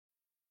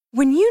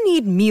When you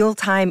need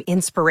mealtime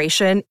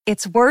inspiration,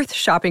 it's worth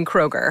shopping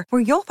Kroger,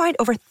 where you'll find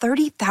over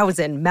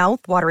 30,000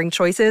 mouth-watering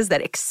choices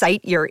that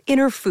excite your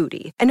inner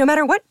foodie. And no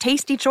matter what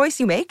tasty choice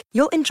you make,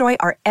 you'll enjoy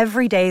our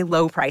everyday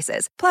low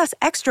prices, plus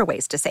extra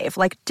ways to save,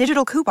 like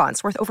digital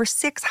coupons worth over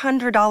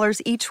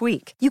 $600 each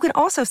week. You can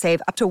also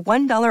save up to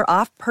 $1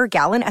 off per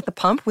gallon at the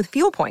pump with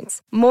fuel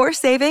points. More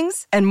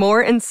savings and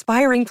more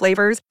inspiring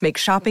flavors make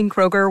shopping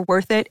Kroger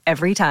worth it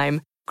every time.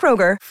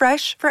 Kroger,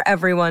 fresh for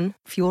everyone.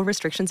 Fuel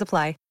restrictions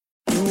apply.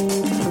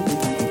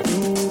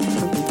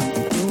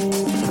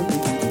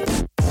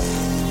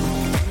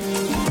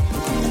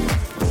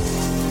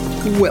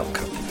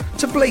 Welcome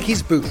to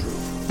Blakey's Boot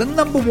Room, the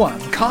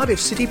 #1 Cardiff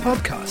City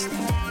podcast.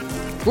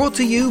 Brought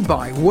to you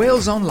by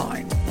Wales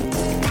Online.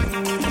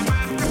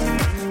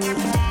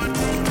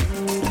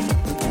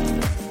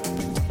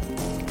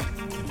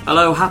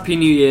 Hello, Happy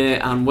New Year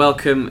and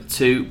welcome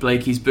to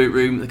Blakey's Boot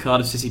Room, the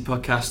Cardiff City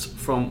podcast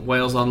from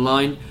Wales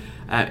Online.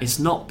 It's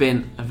not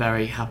been a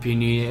very happy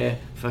New Year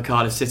for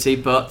Cardiff City,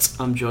 but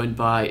I'm joined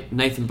by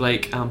Nathan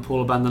Blake and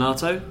Paul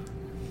Abbandonato.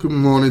 Good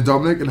morning,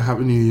 Dominic, and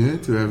Happy New Year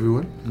to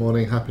everyone.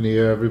 Morning, Happy New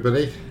Year,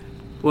 everybody.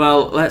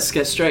 Well, let's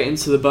get straight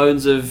into the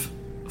bones of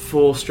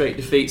 4 straight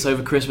defeats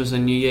over Christmas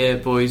and New Year,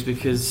 boys,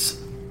 because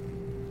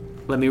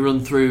let me run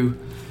through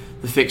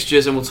the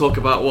fixtures and we'll talk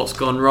about what's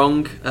gone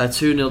wrong.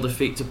 2-0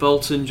 defeat to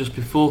Bolton just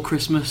before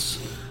Christmas,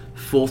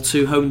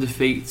 4-2 home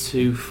defeat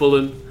to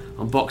Fulham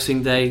on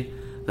Boxing Day,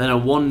 then a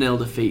 1-0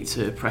 defeat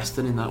to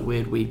Preston in that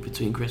weird week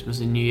between Christmas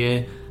and New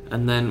Year,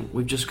 and then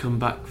we've just come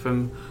back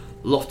from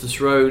Loftus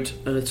Road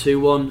and a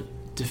 2-1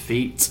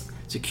 defeat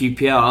to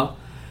QPR.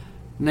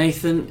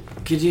 Nathan,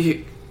 could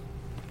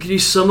you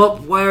sum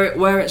up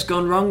where it's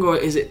gone wrong, or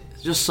is it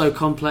just so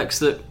complex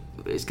that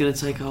it's going to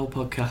take a whole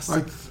podcast?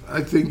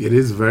 I think it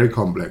is a very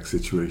complex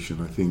situation.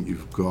 I think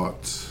you've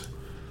got,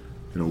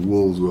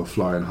 Wolves who are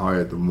flying high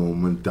at the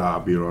moment,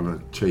 Derby are on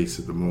a chase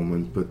at the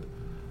moment, but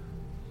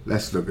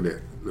let's look at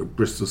it.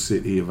 Bristol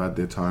City have had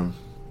their time,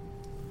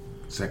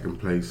 second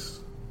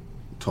place,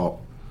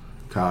 top,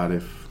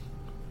 Cardiff,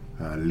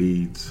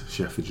 Leeds,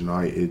 Sheffield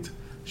United.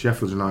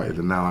 Sheffield United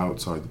are now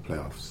outside the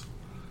playoffs.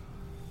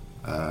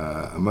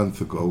 A month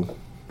ago,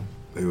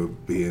 they were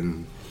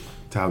being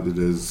touted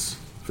as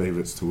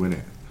favourites to win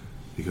it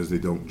because they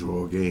don't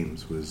draw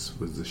games, was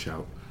the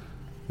shout.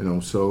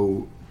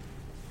 So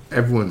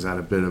everyone's had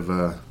a bit of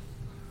a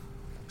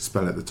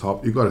spell at the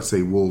top. You've got to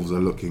say Wolves are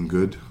looking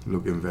good,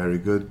 looking very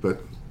good,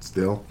 but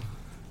still,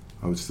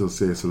 I would still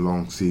say it's a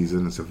long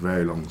season. It's a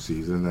very long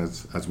season,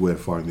 as we're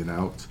finding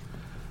out.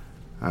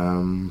 I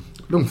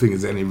don't think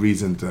there's any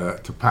reason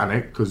to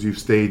panic because you're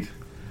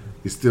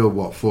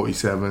still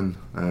 47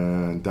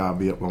 and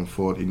Derby up on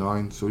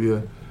 49, so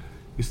you're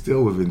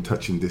still within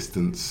touching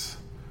distance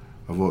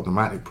of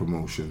automatic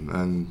promotion,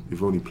 and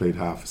you've only played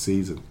half a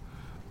season.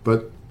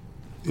 But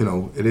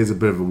it is a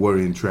bit of a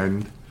worrying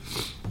trend,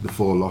 the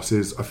 4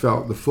 losses. I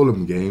felt the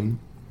Fulham game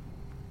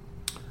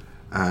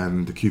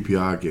and the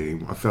QPR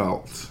game, I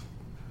felt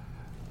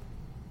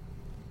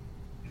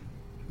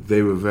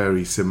they were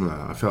very similar.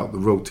 I felt the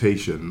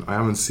rotation, I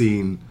haven't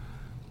seen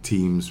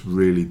teams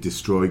really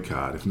destroy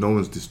Cardiff. No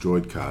one's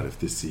destroyed Cardiff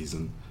this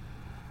season.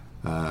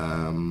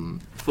 Fulham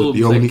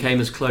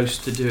came as close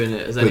to doing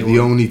it as anyone. But the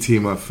only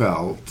team I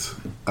felt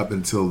up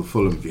until the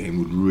Fulham game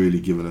would really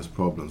given us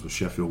problems was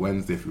Sheffield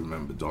Wednesday, if you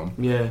remember, Dom.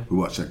 Yeah. We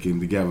watched that game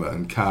together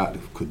and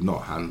Cardiff could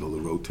not handle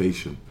the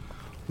rotation.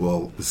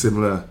 Well, the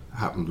similar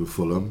happened with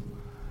Fulham,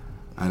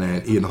 and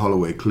then Ian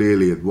Holloway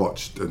clearly had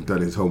watched and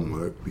done his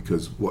homework,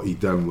 because what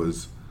he'd done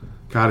was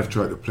Cardiff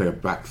tried to play a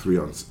back 3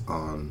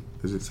 on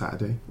is it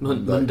Saturday?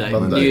 Monday.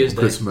 New Year's Day.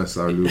 Christmas,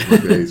 I lose my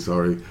day,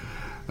 sorry.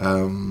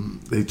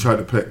 They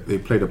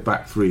played a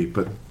back 3,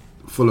 but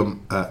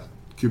Fulham,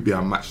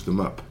 QPR matched them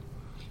up,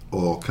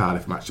 or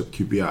Cardiff matched up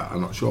QPR, I'm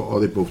not sure, or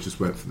they both just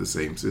went for the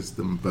same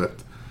system.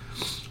 But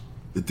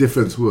the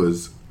difference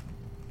was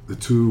the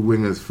 2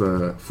 wingers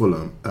for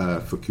Fulham,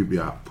 for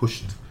QPR,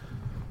 pushed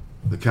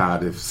the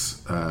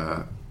Cardiff's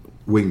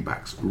wing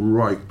backs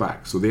right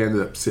back, so they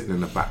ended up sitting in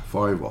the back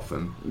 5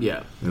 often.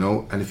 Yeah. And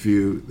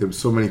there were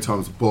so many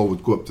times the ball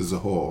would go up to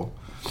Zaha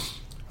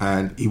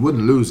and he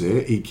wouldn't lose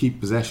it, he'd keep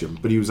possession,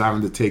 but he was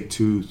having to take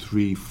 2,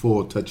 3,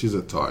 4 touches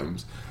at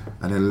times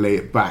and then lay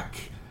it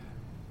back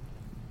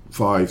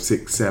 5,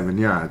 6, 7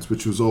 yards,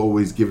 which was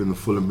always giving the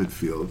Fulham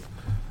midfield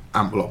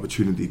ample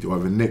opportunity to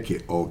either nick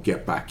it or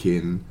get back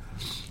in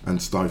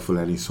and stifle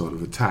any sort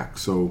of attack.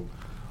 So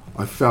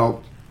I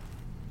felt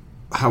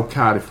how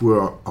Cardiff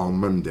were on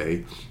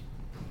Monday,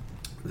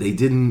 they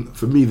didn't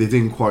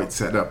quite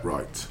set up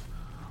right.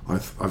 I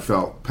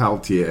felt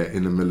Peltier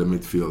in the middle of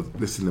midfield.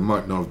 Listen, there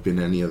might not have been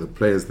any other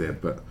players there,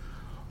 but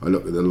I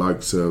look at the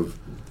likes of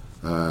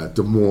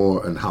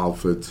Damore and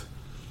Halford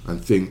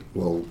and think,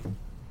 well,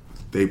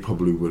 they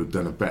probably would have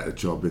done a better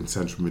job in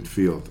central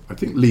midfield. I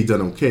think Lee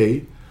done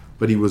okay,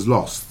 but he was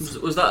lost.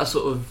 Was that a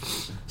sort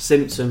of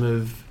symptom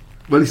of...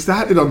 Well, he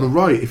started on the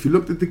right. If you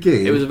looked at the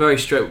game... It was a very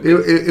straight...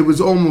 It was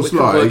almost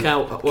like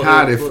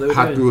Cardiff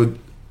had doing. to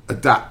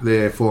adapt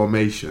their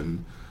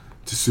formation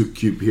to suit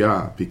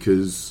QPR,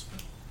 because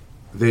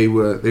they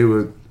weren't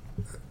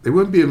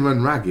being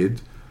run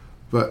ragged,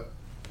 but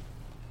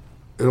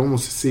it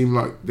almost seemed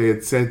like they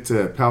had said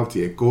to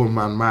Peltier, go and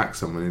man mark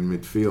someone in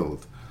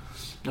midfield.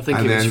 I think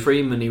it was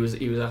Freeman he was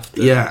after.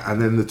 Yeah,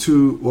 and then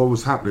what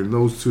was happening,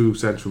 those two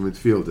central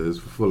midfielders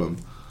for Fulham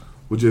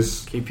were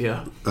just...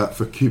 QPR.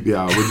 For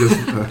QPR, we're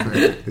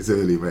just... it's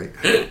early, mate.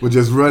 We're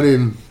just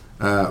running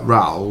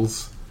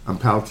Rowles and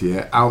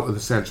Peltier out of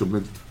the central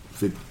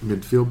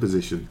midfield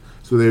position.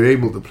 So they were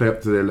able to play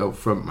up to their little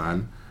front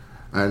man.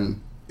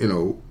 And,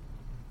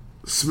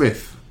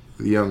 Smith,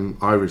 the young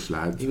Irish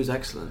lad... He was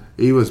excellent.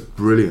 He was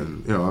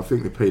brilliant. I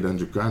think they paid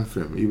 $100,000 for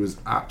him. He was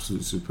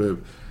absolutely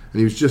superb. And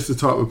he was just the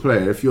type of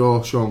player, if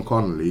you're Sean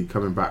Connolly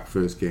coming back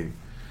first game,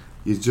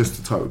 he's just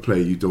the type of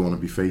player you don't want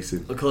to be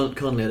facing. Well,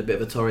 Connolly had a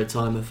bit of a torrid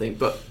time, I think.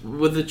 But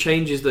were the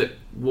changes that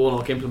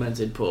Warnock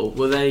implemented, Paul,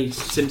 were they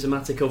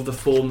symptomatic of the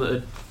form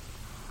that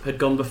had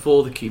gone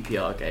before the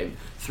QPR game?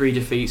 3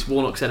 defeats.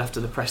 Warnock said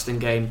after the Preston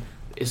game,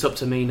 it's up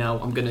to me now.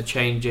 I'm going to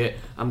change it.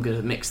 I'm going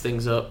to mix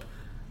things up.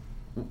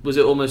 Was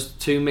it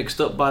almost too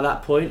mixed up by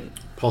that point?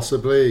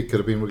 Possibly. It could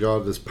have been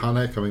regarded as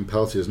panic. I mean,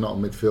 Peltier's not a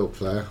midfield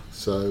player,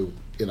 so...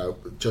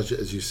 judge it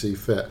as you see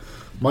fit.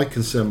 My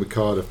concern with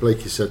Cardiff,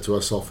 Blakey said to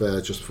us off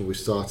air just before we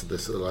started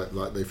this,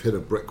 like they've hit a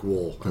brick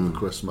wall over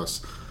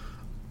Christmas.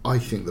 I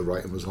think the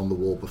writing was on the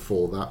wall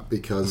before that,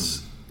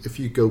 because if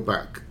you go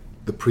back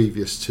the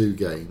previous 2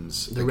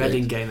 games, the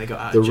Reading game they got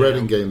out of jail. The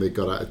Reading game they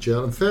got out of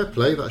jail, and fair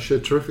play, that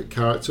showed terrific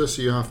character.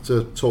 So you have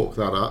to talk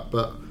that up.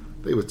 But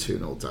they were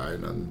 2-0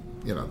 down, and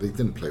they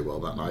didn't play well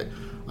that night,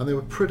 and they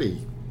were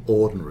pretty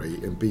ordinary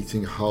in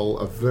beating Hull,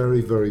 a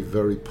very, very,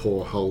 very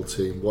poor Hull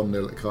team,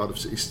 1-0 at Cardiff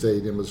City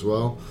Stadium as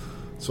well.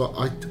 So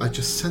I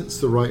just sensed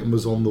the writing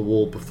was on the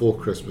wall before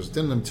Christmas.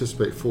 Didn't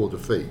anticipate 4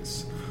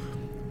 defeats,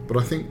 but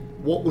I think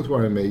what would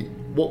worry me,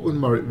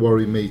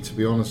 to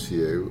be honest with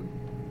you,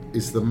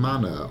 is the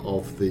manner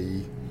of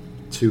the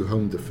 2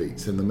 home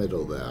defeats in the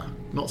middle there.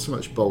 Not so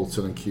much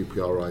Bolton and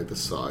QPR either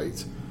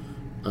side,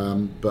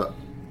 but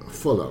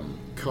Fulham,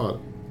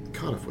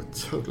 Cardiff were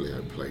totally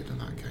outplayed in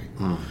that game.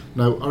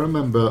 Now, I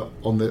remember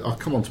I'll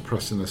come on to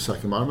Preston in a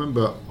second, but I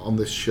remember on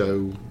this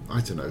show,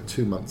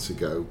 2 months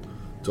ago,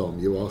 Dom,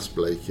 you asked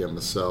Blakey and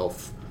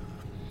myself,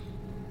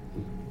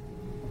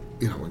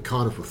 when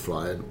Cardiff were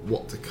flying,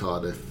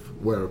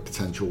 where are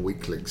potential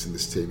weak links in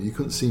this team? You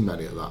couldn't see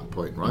many at that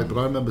point, right? But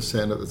I remember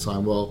saying at the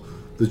time, well,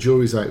 the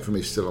jury's out for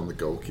me still on the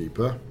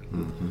goalkeeper.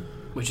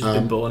 Which has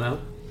been borne out.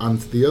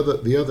 And the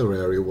other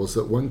area was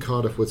that when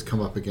Cardiff would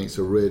come up against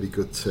a really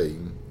good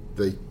team,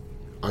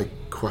 I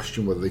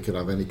question whether they could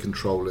have any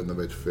control in the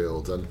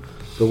midfield, and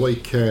the way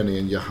Kearney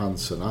and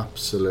Johansson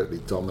absolutely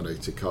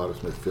dominated Cardiff's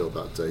midfield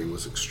that day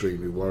was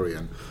extremely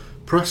worrying.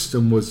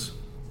 Preston was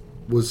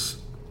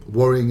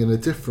worrying in a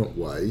different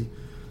way,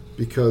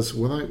 because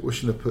without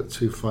wishing to put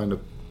too fine a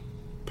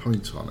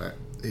point on it,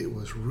 it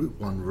was Route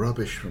 1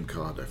 rubbish from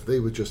Cardiff. They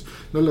were just...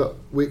 Now look,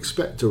 we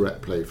expect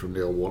direct play from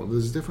Neil Warnock.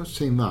 There's a difference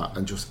between that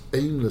and just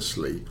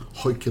aimlessly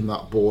hiking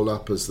that ball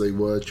up as they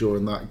were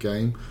during that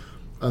game.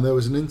 And there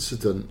was an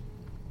incident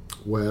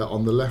where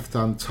on the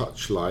left-hand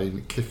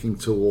touchline, kicking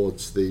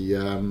towards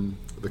the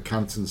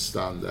Canton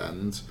stand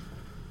end,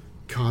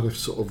 Cardiff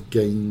sort of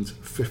gained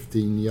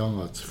 15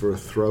 yards for a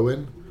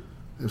throw-in.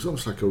 It was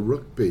almost like a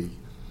rugby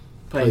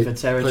playing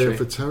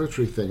for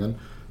territory thing, and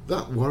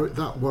that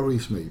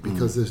worries me,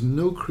 because there's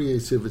no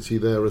creativity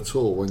there at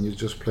all when you're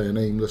just playing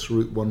aimless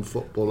Route 1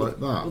 football like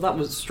that. Well, that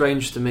was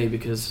strange to me,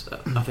 because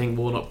I think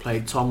Warnock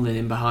played Tomlin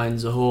in behind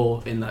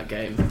Zohore in that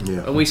game,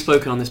 and we've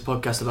spoken on this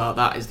podcast about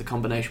that is the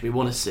combination we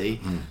want to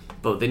see.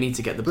 But they need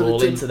to get the ball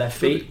into their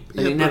feet,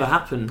 and it never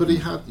happened. But he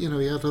had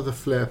other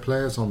flair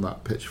players on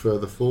that pitch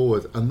further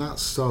forward, and that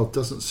style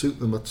doesn't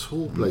suit them at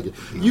all, Blakey.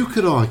 You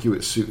could argue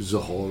it suits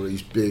Zohore.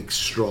 He's big,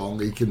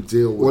 strong. He can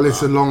deal with. Well, it's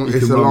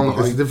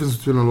the difference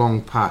between a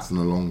long pass and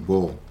a long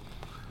ball.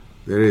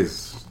 There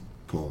is,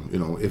 Paul.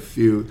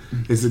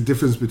 It's the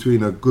difference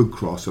between a good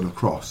cross and a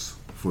cross,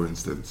 for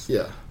instance.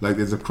 Yeah. Like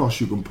there's a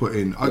cross you can put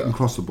in. I can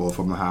cross the ball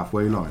from the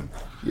halfway line.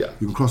 Yeah.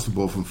 You can cross the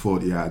ball from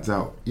 40 yards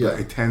out. Yeah.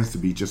 But it tends to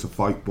be just a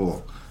fight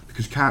ball,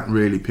 because you can't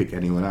really pick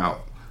anyone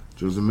out.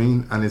 Do you know what I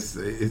mean? And it's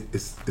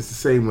the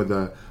same with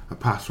a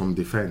pass from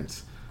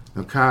defence.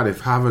 Now Cardiff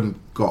haven't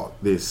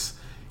got this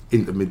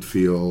into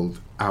midfield,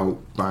 out,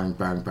 bang,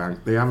 bang, bang.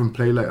 They haven't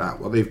played like that.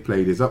 What they've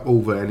played is up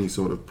over any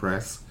sort of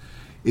press,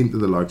 into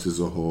the likes of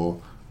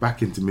Zohore,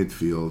 back into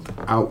midfield,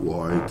 out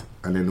wide,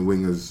 and then the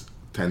wingers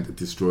tend to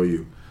destroy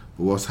you.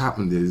 But what's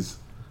happened is,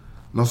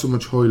 not so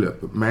much Hoylett,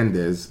 but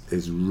Mendes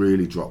is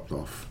really dropped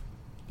off.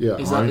 Yeah.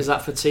 Is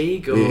that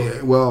fatigue? Or?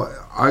 Yeah, well,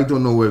 I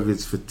don't know whether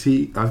it's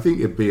fatigue. I think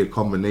it'd be a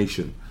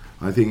combination.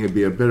 I think it'd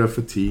be a bit of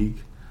fatigue.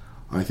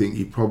 I think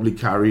he'd probably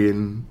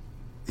carrying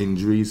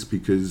injuries,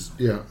 because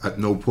at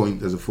no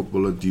point as a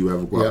footballer do you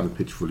ever go out on the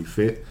pitch fully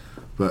fit.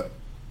 But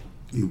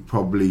you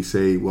probably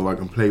say, well, I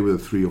can play with a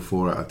 3 or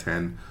 4 out of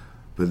 10.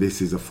 But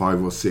this is a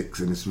 5 or 6,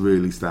 and it's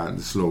really starting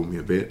to slow me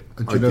a bit.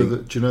 And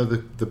do you know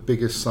the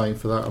biggest sign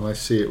for that? And I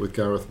see it with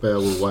Gareth Bale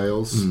with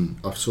Wales.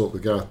 I saw it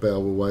with Gareth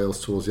Bale with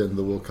Wales towards the end of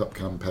the World Cup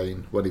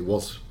campaign when he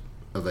was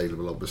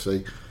available,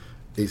 obviously,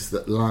 is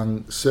that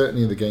Lang,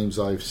 certainly in the games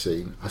I've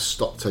seen, has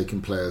stopped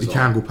taking players on. He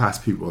can't go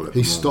past people.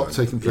 He's stopped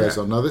taking players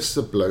on. Now, this is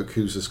a bloke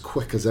who's as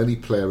quick as any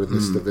player in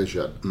this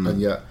division, and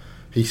yet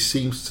he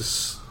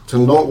seems to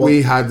well, not what want...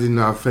 we had in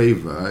our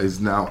favour is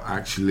now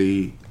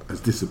actually has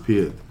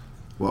disappeared.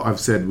 What I've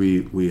said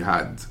we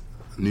had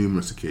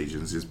numerous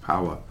occasions is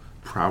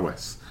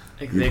prowess.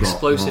 The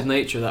explosive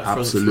nature of that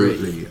front three.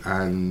 Absolutely.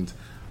 And,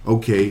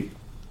 okay,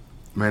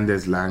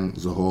 Mendes, Lang,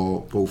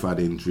 Zohore both had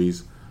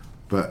injuries,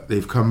 but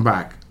they've come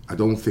back. I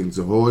don't think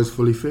Zohore is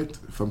fully fit,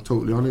 if I'm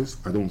totally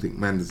honest. I don't think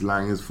Mendes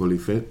Lang is fully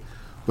fit.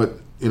 But,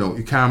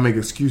 you can't make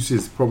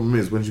excuses. The problem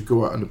is, when you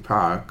go out in the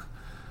park,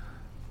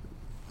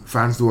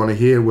 fans don't want to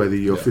hear whether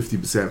you're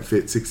 50%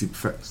 fit,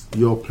 60%.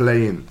 You're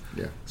playing.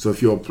 Yeah. So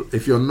if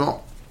you're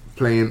not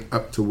playing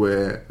up to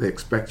where they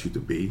expect you to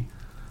be,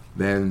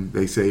 then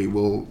they say,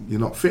 well, you're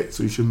not fit,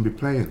 so you shouldn't be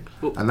playing.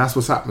 Well, and that's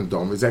what's happened,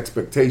 Dom. His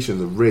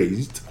expectations are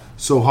raised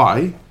so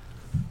high,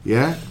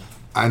 yeah.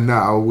 And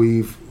now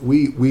we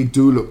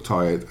do look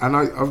tired,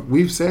 and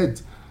we've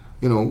said,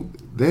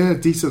 they're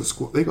a decent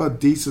squad. They got a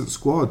decent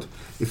squad.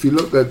 If you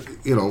look at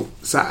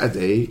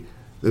Saturday,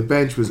 the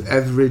bench was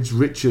Etheridge,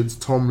 Richards,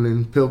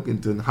 Tomlin,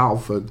 Pilkington,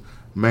 Halford,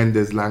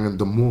 Mendes, Lang, and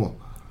Damore.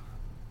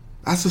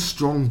 That's a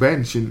strong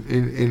bench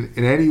in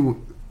any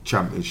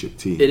championship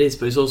team. It is,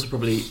 but it's also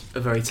probably a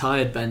very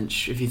tired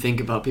bench if you think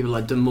about people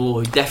like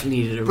Damore, who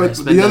definitely needed a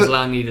rest. Mendes,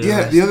 Lang needed a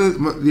rest.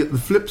 The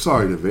flip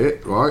side of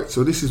it, right?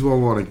 So this is what I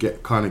want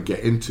to get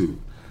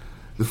into.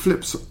 The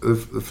flip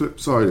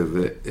side of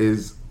it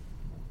is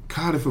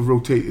Cardiff have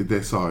rotated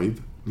their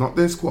side, not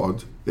their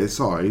squad, their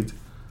side,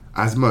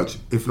 as much,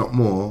 if not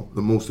more,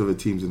 than most of the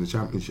teams in the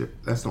championship.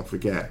 Let's not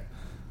forget.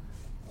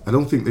 I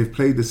don't think they've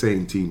played the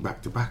same team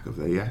back to back, have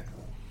they yet?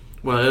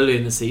 Well, early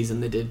in the season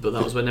they did, but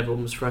that was when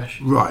everyone was fresh.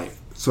 Right.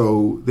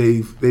 So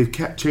they've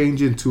kept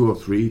changing two or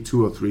three.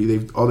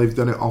 They've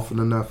done it often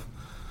enough.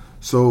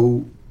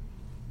 So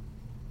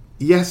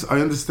yes,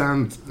 I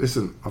understand.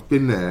 Listen, I've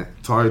been there.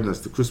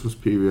 Tiredness, the Christmas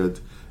period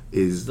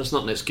is... That's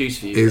not an excuse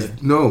for you.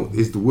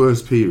 Is the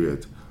worst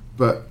period.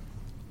 But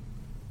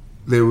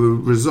there were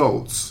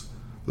results,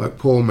 like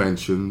Paul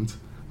mentioned,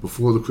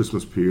 before the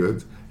Christmas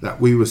period, that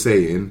we were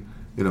saying,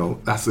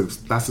 that's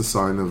a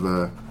sign of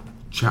a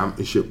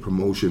championship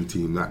promotion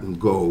team that can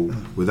go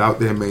without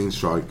their main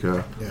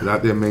striker,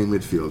 without their main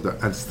midfielder,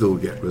 and still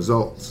get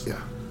results. Yeah.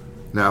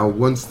 Now,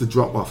 once the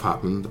drop-off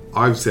happened,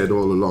 I've said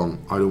all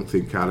along, I don't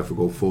think Cardiff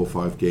will go 4 or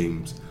 5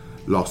 games,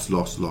 loss.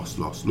 Well,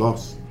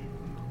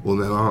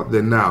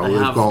 then now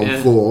they've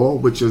gone 4,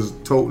 which has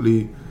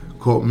totally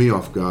caught me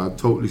off guard,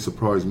 totally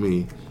surprised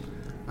me,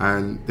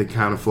 and they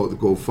can't afford to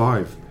go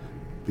 5,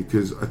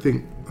 because I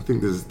think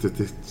there's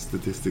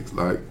statistics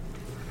like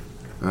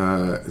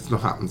it's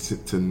not happened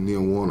to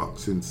Neil Warnock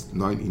since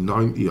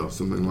 1990 or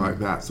something like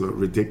that, so it's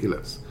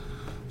ridiculous.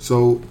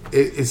 So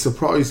it's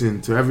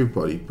surprising to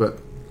everybody, but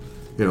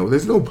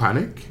there's no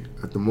panic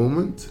at the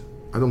moment.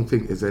 I don't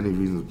think there's any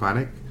reason to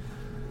panic,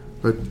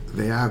 but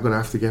they are going to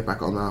have to get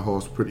back on that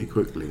horse pretty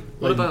quickly.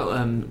 What about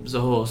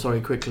Zohore?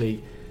 Sorry,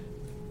 quickly.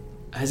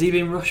 Has he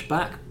been rushed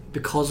back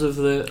because of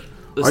the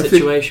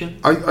situation?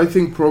 I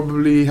think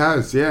probably he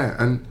has, yeah.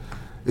 And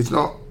it's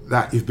not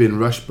that you've been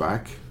rushed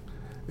back.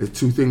 There's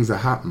 2 things that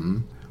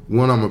happen.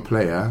 One, I'm a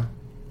player,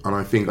 and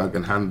I think I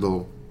can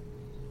handle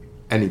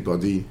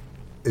anybody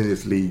in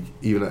this league,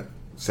 even at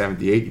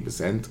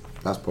 70-80%.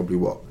 That's probably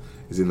what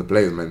is in the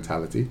player's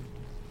mentality.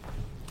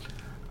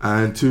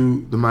 And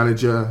 2, the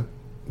manager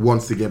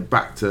wants to get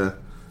back to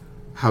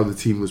how the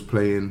team was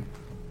playing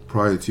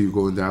prior to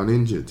going down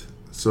injured.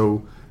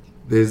 So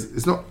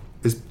it's not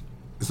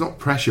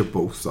pressure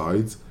both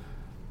sides.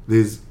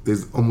 There's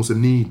almost a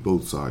need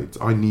both sides.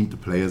 I need to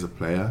play as a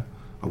player.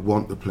 I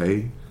want to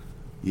play.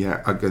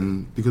 Yeah, I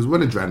can, because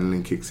when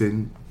adrenaline kicks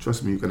in,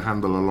 trust me, you can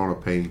handle a lot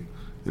of pain.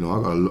 I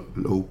got a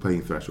low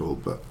pain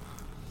threshold, but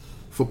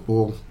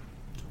football,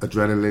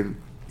 adrenaline,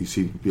 you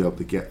seem to be able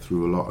to get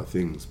through a lot of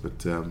things.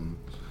 But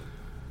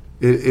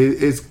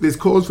there's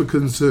cause for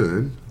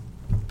concern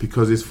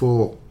because it's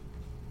 4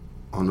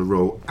 on the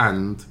row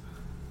and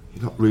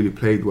you've not really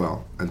played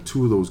well. And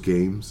 2 of those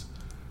games,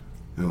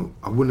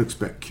 I wouldn't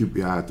expect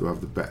QPR to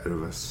have the better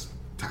of us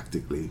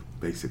tactically,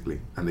 basically,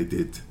 and they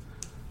did.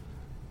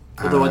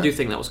 Although I do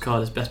think that was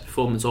Cardiff's best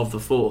performance of the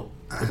 4,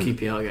 the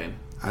QPR game.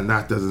 And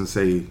that doesn't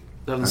say...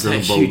 Doesn't say a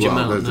huge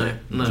amount, no.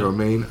 You know what I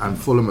mean? And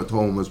Fulham at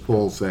home, as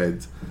Paul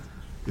said,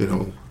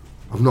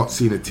 I've not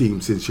seen a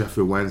team since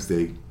Sheffield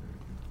Wednesday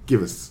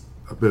give us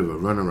a bit of a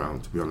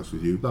runaround, to be honest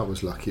with you. That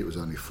was lucky it was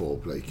only 4,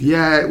 Blake.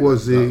 Yeah, it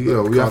was.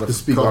 We have to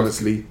speak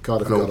honestly.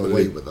 Cardiff got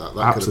away with that.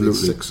 That Absolutely.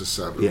 could have been 6 or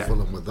 7. Yeah.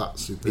 Fulham were that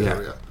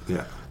superior.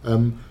 Yeah.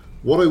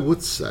 What I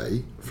would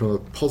say, from a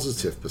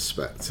positive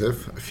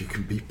perspective, if you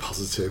can be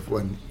positive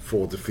when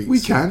 4 defeats...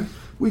 We can.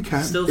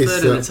 Still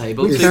third in the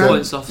table, 2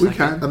 points off second. We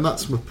can. And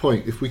that's my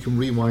point. If we can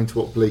rewind to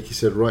what Blakey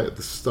said right at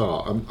the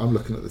start, I'm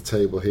looking at the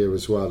table here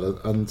as well,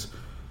 and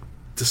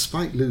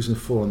despite losing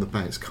 4 on the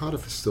bounce,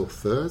 Cardiff is still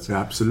third. Yeah,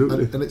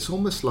 absolutely. And it's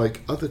almost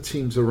like other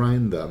teams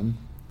around them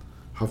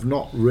have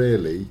not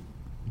really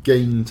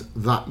gained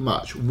that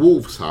much.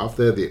 Wolves have,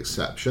 they're the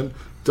exception.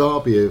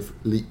 Derby have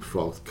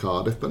leapfrogged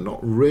Cardiff, but not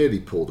really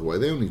pulled away.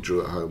 They only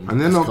drew at home.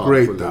 And they're not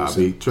great,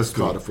 Derby. Trust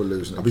me. Cardiff were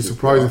losing. I'd be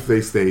surprised if they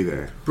stay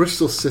there.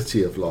 Bristol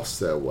City have lost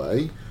their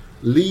way.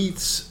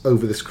 Leeds,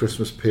 over this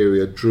Christmas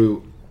period,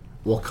 drew,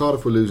 while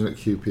Cardiff were losing at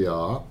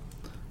QPR,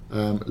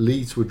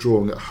 Leeds were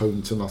drawing at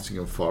home to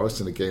Nottingham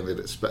Forest in a game they'd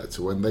expect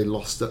to win. They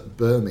lost at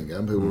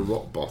Birmingham, who were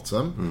rock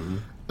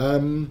bottom.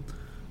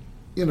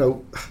 You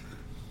know,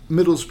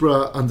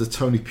 Middlesbrough under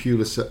Tony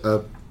Pulis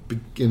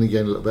begin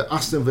again a little bit.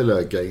 Aston Villa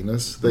are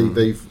gainers.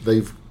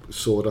 They've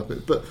soared up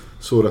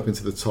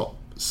into the top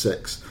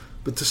 6.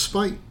 But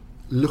despite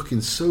looking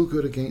so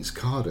good against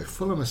Cardiff,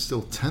 Fulham are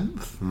still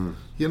 10th.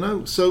 You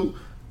know, so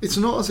it's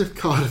not as if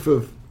Cardiff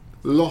have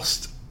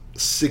lost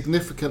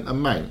significant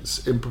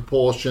amounts in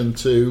proportion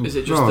to. Is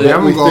it just they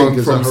haven't gone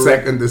from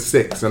 2nd to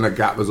 6th, and a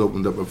gap has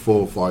opened up at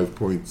 4 or 5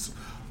 points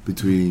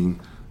between,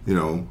 you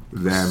know,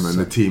 them and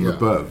the team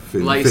above.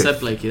 Like you said,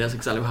 Blakey, that's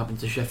exactly what happened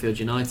to Sheffield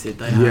United.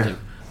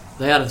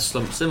 They had a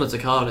slump similar to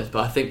Cardiff,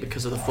 but I think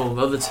because of the form of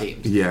other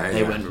teams,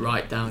 they went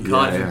right down.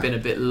 Cardiff have been a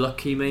bit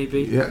lucky,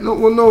 maybe.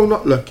 No,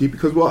 not lucky,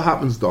 because what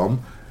happens,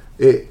 Dom,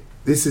 it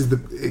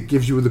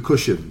gives you the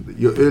cushion.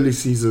 Your early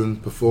season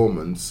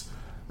performance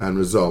and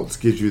results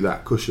gives you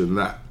that cushion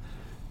that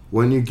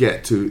when you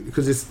get to,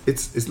 because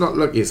it's not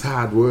lucky, it's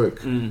hard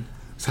work.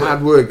 It's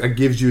hard work that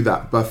gives you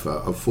that buffer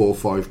of 4 or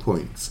 5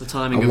 points. The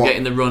timing of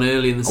getting the run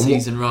early in the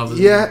season rather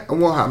than...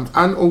 and what happens,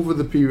 and over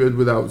the period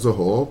without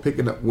Zohore,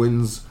 picking up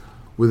wins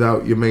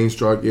without your main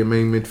striker, your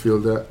main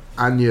midfielder,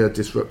 and your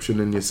disruption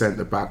in your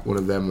centre back, one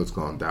of them has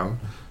gone down.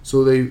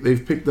 So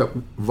they've picked up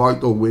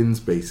vital wins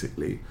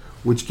basically,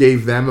 which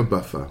gave them a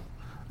buffer.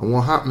 And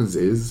what happens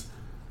is,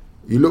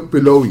 you look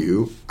below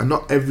you, and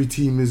not every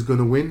team is going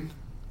to win.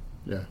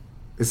 Yeah,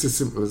 it's as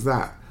simple as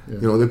that. Yeah.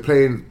 You know, they're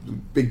playing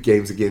big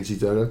games against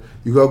each other.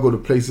 You got to go to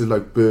places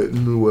like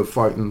Burton, who are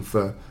fighting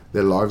for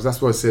their lives.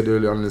 That's what I said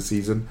earlier on in the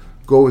season.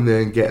 Going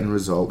there and getting a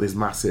result is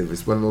massive.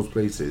 It's one of those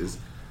places.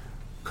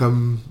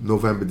 Come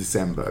November,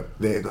 December,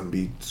 they're going to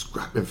be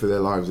scrapping for their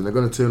lives, and they're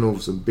going to turn over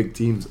some big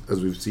teams,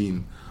 as we've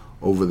seen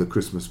over the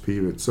Christmas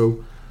period.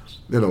 So,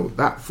 you know,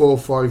 that 4 or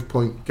 5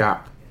 point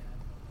gap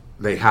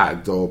they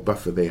had, or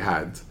buffer they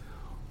had,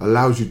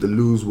 allows you to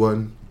lose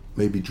 1,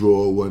 maybe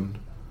draw 1,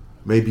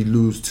 maybe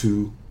lose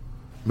 2,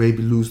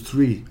 maybe lose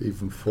 3,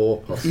 even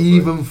 4 possibly.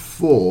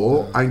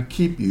 And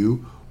keep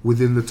you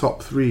within the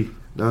top 3.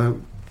 Now,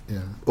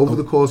 over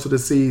the course of the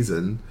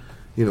season,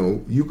 you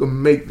know, you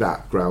can make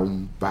that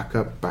ground back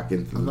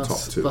into the top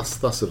 2.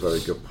 That's a very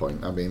good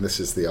point. I mean, this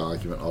is the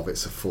argument of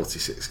it's a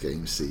 46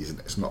 game season.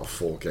 It's not a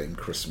 4 game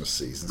Christmas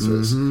season. So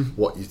it's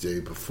what you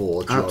do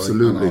before,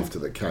 during, and after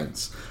that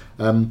counts.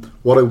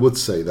 What I would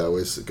say though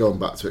is, going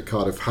back to it,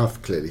 Cardiff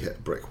have clearly hit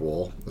a brick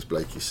wall, as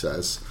Blakey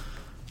says.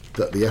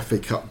 That the FA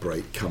Cup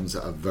break comes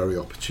at a very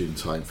opportune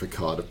time for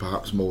Cardiff,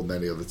 perhaps more than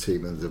any other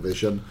team in the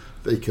division.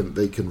 They can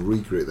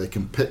regroup. They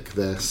can pick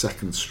their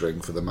second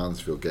string for the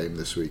Mansfield game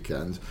this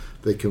weekend.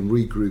 They can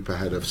regroup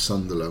ahead of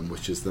Sunderland,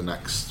 which is the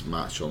next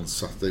match on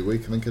Saturday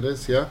week, I think it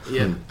is. Yeah.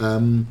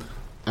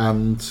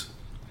 And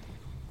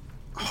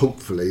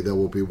hopefully there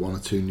will be 1 or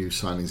 2 new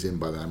signings in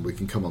by then. We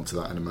can come on to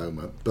that in a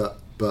moment.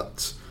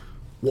 But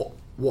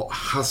what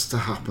has to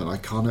happen, I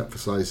can't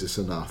emphasise this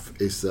enough,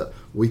 is that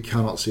we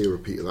cannot see a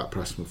repeat of that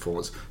Preston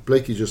performance.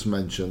 Blakey just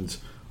mentioned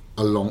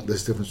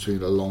there's a difference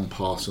between a long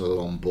pass and a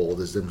long ball.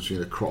 There's a difference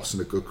between a cross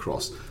and a good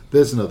cross.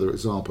 There's another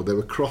example. There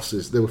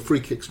were free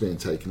kicks being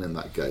taken in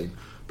that game.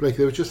 Blakey,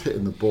 they were just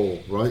hitting the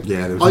ball, right?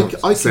 Yeah, there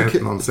was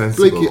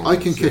nonsensical. Blakey, I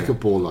can kick a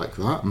ball like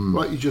that,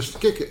 right? You just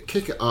kick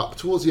it up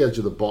towards the edge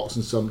of the box,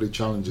 and somebody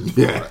challenges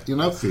for it. You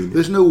know,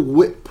 there's no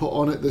whip put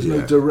on it. There's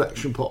no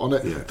direction put on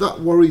it. Yeah.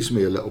 That worries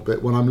me a little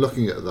bit when I'm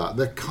looking at that.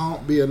 There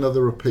can't be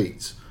another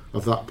repeat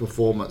of that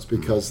performance,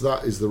 because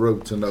that is the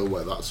road to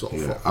nowhere. That sort of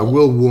football. I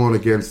will warn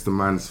against the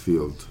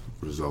Mansfield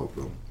result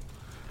though,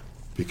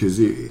 because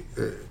I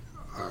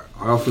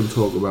often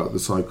talk about the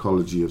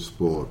psychology of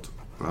sport.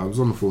 I was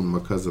on the phone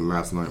with my cousin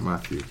last night,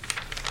 Matthew,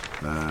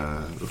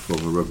 a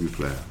former rugby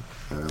player.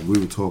 We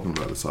were talking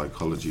about the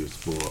psychology of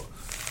sport.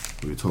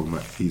 We were talking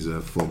about, he's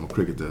a former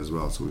cricketer as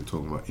well, so we were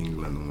talking about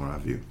England and what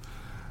have you.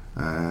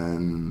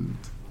 And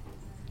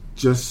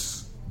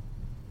just,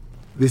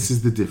 this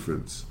is the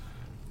difference.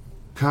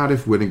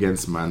 Cardiff win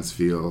against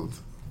Mansfield,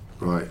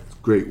 right?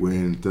 Great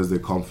win, does their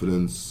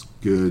confidence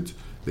good.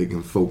 They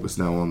can focus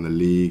now on the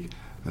league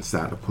and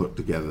start to put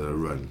together a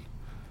run.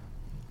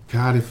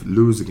 Cardiff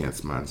lose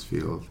against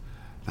Mansfield,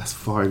 that's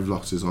 5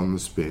 losses on the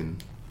spin.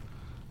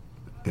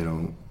 You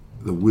know,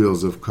 the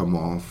wheels have come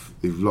off.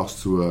 They've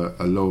lost to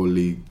a lower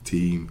league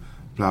team,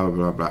 blah, blah,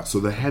 blah, blah.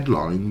 So the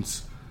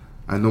headlines,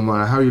 and no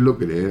matter how you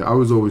look at it, I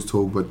was always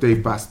told, but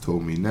Dave Bass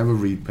told me, never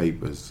read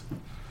papers.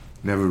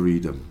 Never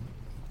read them,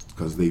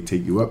 because they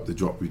take you up, they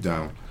drop you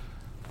down.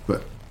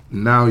 But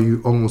now you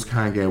almost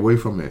can't get away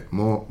from it.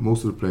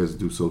 Most of the players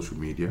do social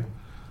media.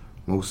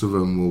 Most of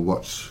them will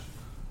watch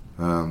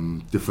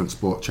different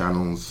sport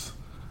channels,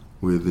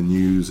 with the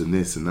news and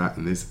this and that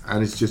and this,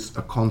 and it's just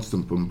a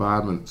constant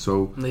bombardment.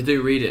 So and they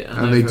do read it,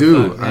 and they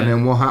do, and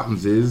then what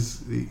happens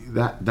is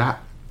that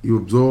you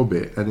absorb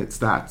it, and it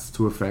starts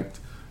to affect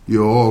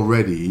your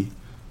already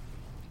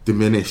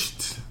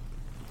diminished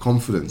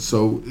confidence.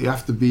 So you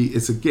have to be.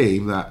 It's a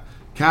game that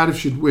Cardiff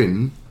should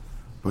win,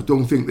 but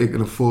don't think they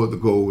can afford to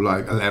go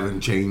like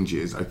 11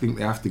 changes. I think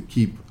they have to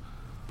keep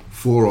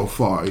 4 or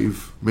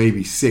 5,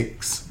 maybe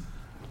 6,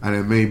 and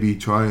then maybe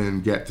try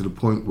and get to the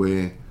point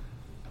where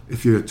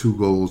if you're 2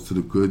 goals to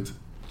the good,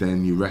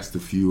 then you rest a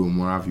few and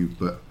what have you.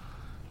 But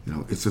you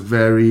know, it's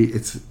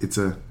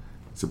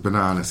a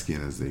banana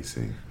skin, as they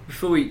say.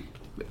 Before we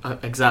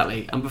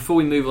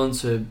move on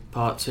to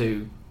part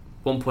 2,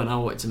 one point I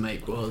wanted to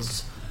make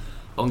was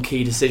on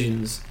key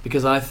decisions,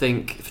 because I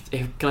think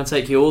can I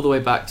take you all the way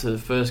back to the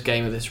first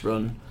game of this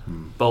run,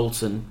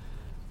 Bolton.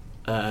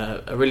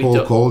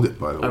 Paul called it,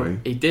 by the way.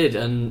 He did,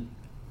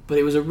 but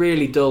it was a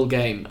really dull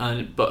game,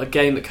 but a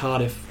game that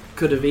Cardiff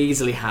could have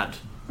easily had.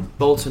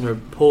 Bolton are a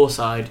poor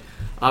side.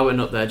 I went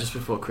up there just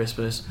before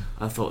Christmas.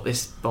 I thought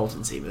this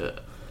Bolton team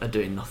are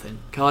doing nothing.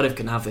 Cardiff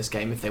can have this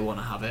game if they want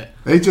to have it.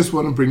 They just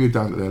want to bring you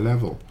down to their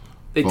level.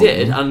 They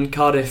did, and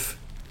Cardiff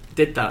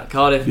did that.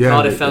 Cardiff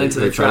fell into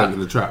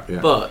the trap. Yeah.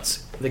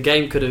 But the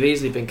game could have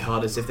easily been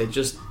Cardiff's if they'd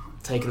just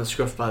taken the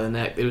scruff by the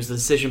neck. It was the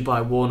decision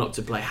by Warnock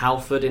to play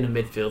Halford in a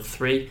midfield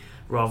 3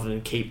 rather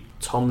than keep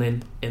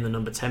Tomlin in the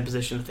number 10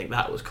 position. I think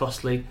that was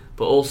costly.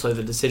 But also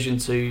the decision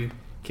to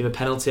give a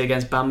penalty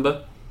against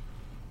Bamba,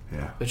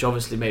 which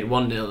obviously made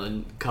 1-0,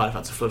 and Cardiff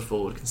had to flood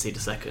forward, concede a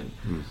second.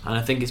 And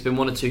I think it's been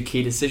 1 or 2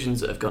 key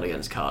decisions that have gone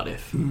against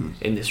Cardiff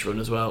in this run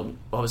as well.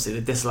 Obviously,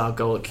 the disallowed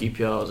goal at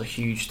QPR was a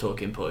huge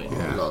talking point.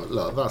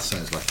 Look, that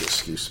sounds like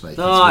excuse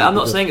making. No, I'm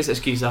not saying it's an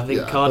excuse. I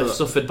think Cardiff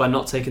suffered by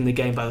not taking the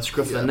game by the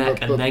scruff of the neck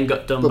and then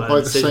got done by the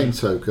decision. But by the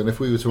same token,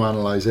 if we were to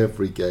analyse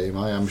every game,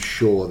 I am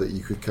sure that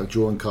you could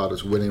during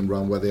Cardiff's winning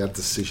run where they had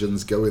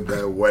decisions going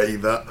their way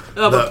that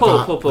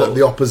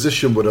the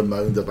opposition would have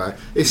moaned about.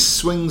 It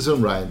swings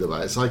and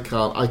roundabouts. I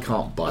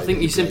can't buy it. I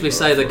think you simply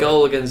say the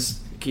goal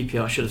against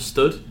QPR should have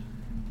stood,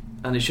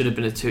 and it should have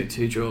been a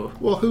 2-2 draw.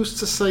 Well, who's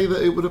to say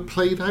that it would have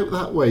played out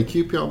that way?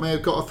 QPR may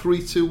have got a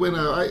 3-2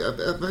 winner. I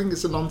think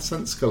it's a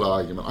nonsensical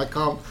argument. I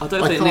don't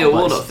think Neil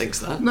Warnock thinks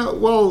that. No,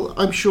 well,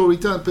 I'm sure he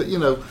don't. But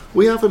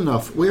we have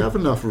enough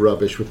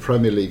rubbish with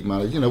Premier League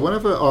managers.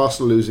 Whenever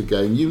Arsenal lose a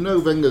game,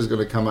 Wenger's going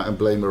to come out and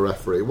blame a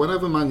referee.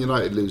 Whenever Man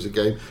United lose a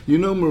game,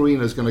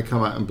 Mourinho's going to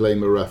come out and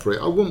blame a referee.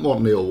 I wouldn't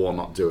want Neil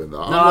Warnock doing that.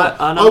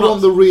 I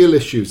want the real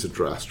issues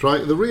addressed.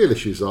 Right, the real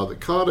issues are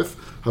that Cardiff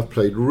have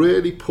played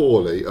really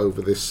poorly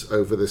over this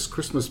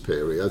Christmas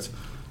period,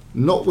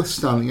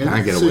 notwithstanding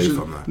any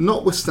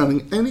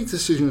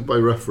decisions by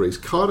referees.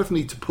 Cardiff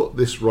need to put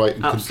this right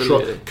and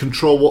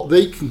control what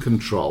they can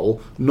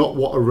control, not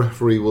what a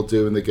referee will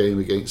do in the game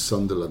against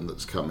Sunderland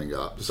that's coming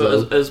up.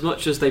 So, as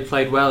much as they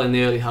played well in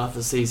the early half of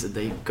the season,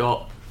 they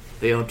got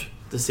the odd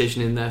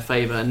decision in their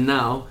favour, and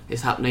now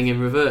it's happening in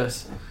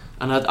reverse.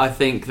 And I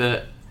think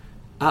that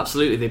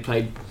absolutely they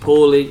played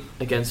poorly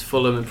against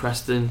Fulham and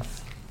Preston,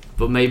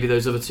 but maybe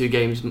those other 2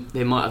 games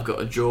they might have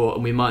got a draw,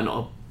 and we might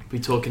not be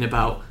talking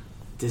about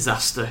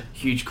disaster,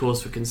 huge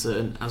cause for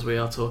concern as we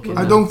are talking.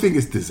 I don't think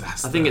it's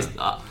disaster. I think it's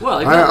exactly.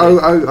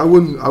 I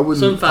wouldn't.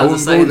 Some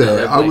fans go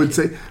there. I would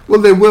say, well,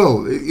 they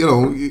will.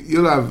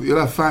 You'll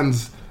have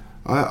fans.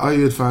 I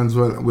heard fans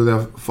with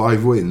their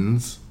 5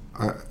 wins.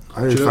 I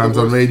heard fans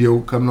on radio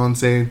coming on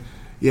saying,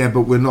 "Yeah,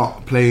 but we're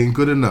not playing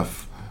good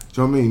enough."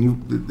 Do you know what I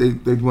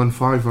mean? They'd won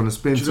 5 on a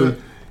spin, so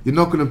you're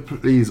not going to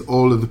please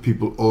all of the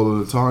people all of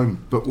the time.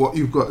 But what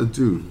you've got to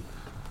do,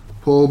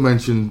 Paul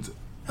mentioned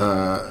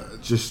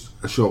just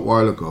a short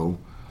while ago,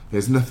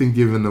 there's nothing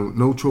given,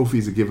 no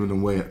trophies are given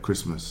away at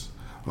Christmas.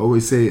 I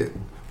always say it.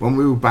 When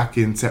we were back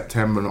in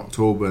September and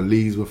October and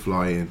Leeds were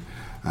flying,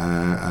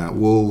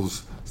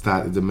 Wolves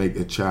started to make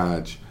a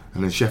charge,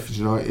 and then Sheffield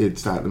United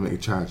started to make a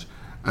charge.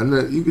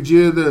 And you could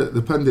hear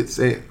the pundits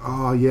say,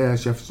 "Oh yeah,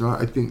 Sheffield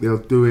United, I think they'll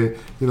do it.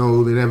 They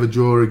never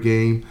draw a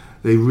game.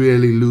 They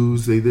rarely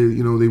lose. They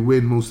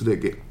win most of their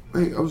game."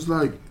 I was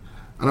like,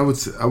 and I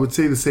would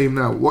say the same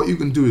now. What you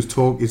can do is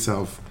talk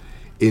yourself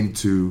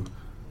into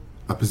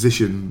a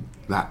position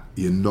that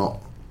you're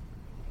not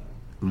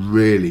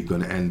really going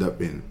to end up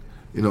in.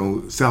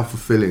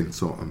 Self-fulfilling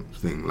sort of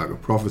thing, like a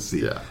prophecy.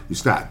 Yeah. You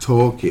start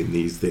talking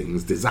these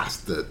things,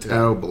 disaster,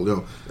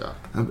 terrible,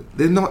 and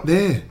they're not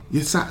there.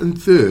 You're sat in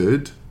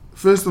 3rd.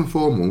 First and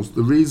foremost,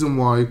 the reason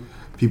why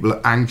people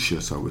are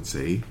anxious, I would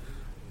say,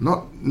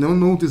 no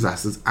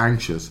disasters,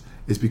 anxious,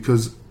 is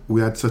because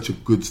we had such a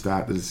good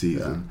start to the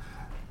season. Yeah.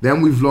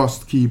 Then we've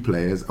lost key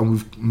players, and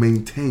we've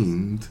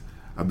maintained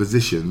a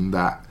position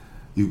that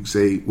you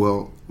say,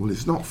 well,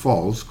 it's not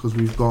false, because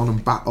we've gone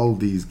and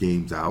battled these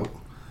games out,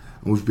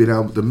 and we've been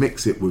able to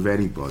mix it with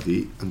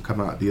anybody and come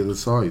out the other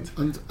side.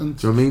 And do you know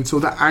what I mean? So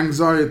that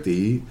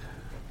anxiety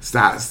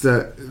starts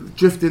to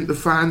drift into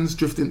fans,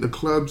 drift into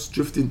clubs,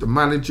 drift into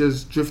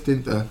managers, drift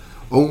into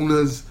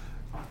owners,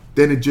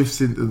 then it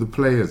drifts into the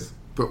players.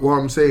 But what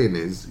I'm saying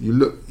is, you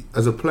look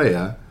as a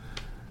player,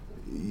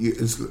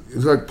 it's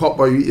like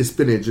Popeye, you eat your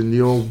spinach and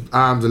your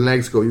arms and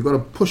legs go. You've got to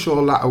push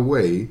all that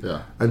away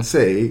and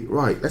say,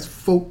 right, let's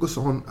focus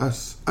on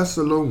us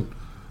alone.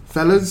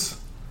 Fellas,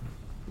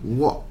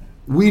 what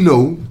we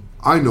know,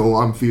 I know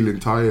I'm feeling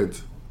tired.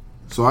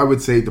 So I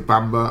would say to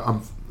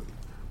Bamba,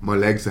 my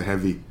legs are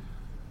heavy.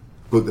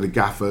 Go to the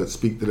gaffer,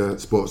 speak to the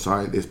sports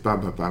scientist,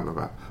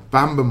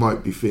 Bamba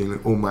might be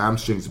feeling, my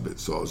hamstring's a bit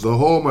sore.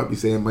 Zohore might be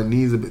saying my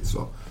knee's a bit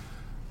sore.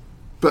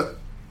 But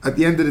at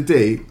the end of the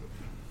day,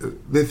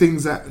 the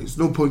things that there's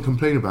no point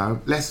complaining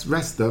about. Let's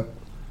rest up,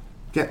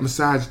 get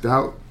massaged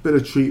out, bit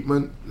of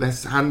treatment.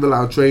 Let's handle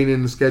our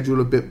training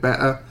schedule a bit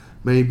better,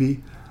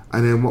 maybe.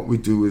 And then what we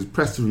do is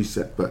press the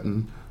reset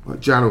button. Like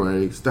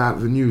January, start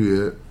of the new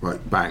year.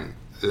 Right, bang,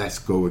 let's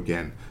go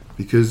again.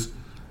 Because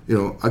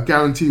I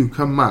guarantee you,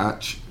 come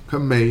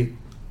May,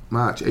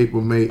 March,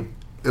 April, May,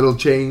 it'll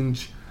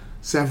change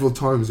several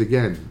times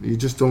again. You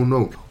just don't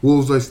know.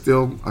 Wolves, I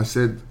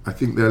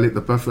think they'll hit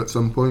the buffer at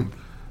some point.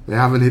 They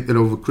haven't hit it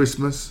over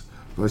Christmas.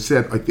 But I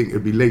said I think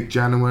it'll be late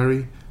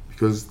January,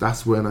 because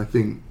that's when I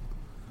think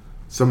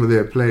some of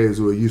their players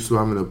who are used to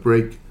having a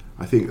break,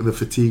 I think the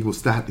fatigue will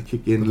start to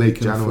kick in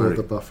late January.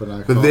 The buffer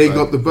now, but they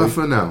got the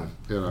buffer now.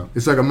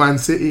 It's like a Man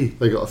City.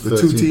 They got the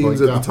two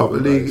teams at the top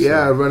of the league,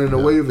 running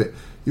away with it.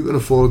 You can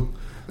afford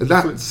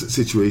that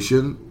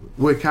situation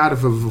where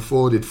Cardiff have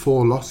afforded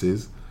 4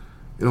 losses.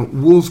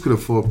 Wolves could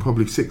afford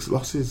probably 6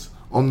 losses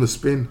on the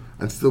spin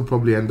and still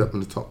probably end up in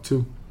the top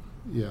 2.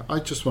 Yeah, I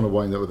just want to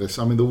wind up with this.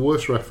 I mean, the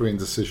worst refereeing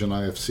decision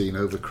I have seen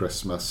over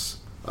Christmas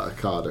at a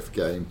Cardiff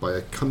game by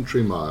a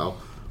country mile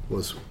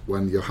was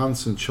when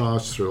Johansson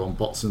charged through on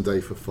Boxing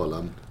Day for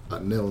Fulham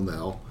at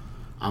 0-0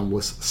 and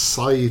was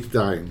scythed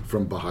down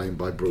from behind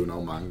by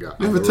Bruno Manga.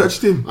 Never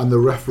touched him. And the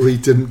referee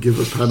didn't give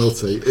a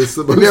penalty. It's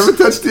the most, never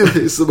touched him.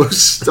 It's the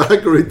most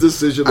staggering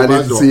decision I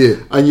didn't see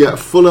it. And yet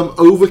Fulham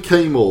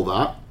overcame all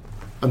that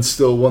and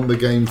still won the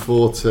game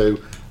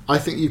 4-2. I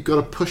think you've got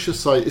to push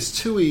aside. It's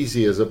too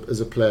easy as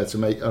a player to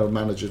make, or a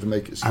manager to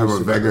make excuses. I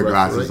have Vega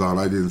glasses on.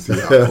 I didn't see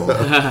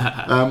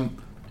that.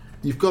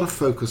 You've got to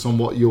focus on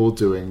what you're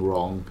doing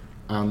wrong.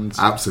 And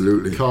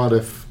absolutely,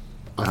 Cardiff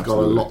have got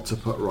a lot to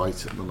put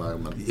right at the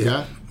moment.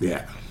 Yeah.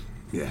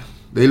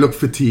 They look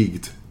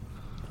fatigued,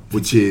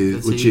 which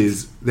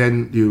is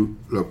then you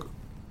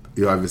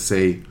either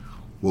say,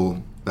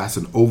 well, that's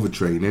an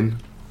overtraining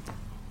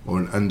or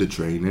an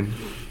undertraining,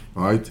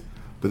 right?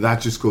 But that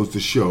just goes to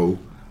show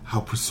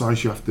how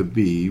precise you have to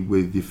be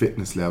with your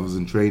fitness levels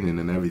and training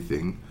and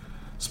everything,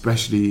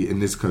 especially in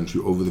this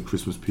country over the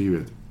Christmas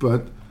period.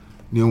 But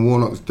Neil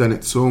Warnock's done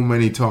it so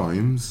many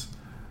times,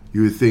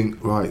 you would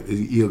think, right,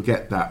 he'll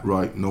get that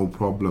right, no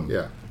problem.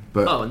 Yeah.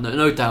 But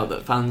no doubt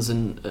that fans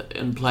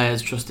and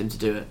players trust him to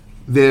do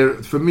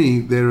it. For me,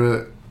 there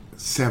are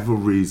several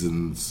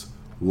reasons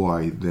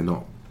why they're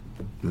not,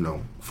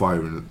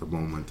 firing at the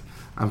moment,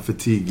 and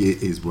fatigue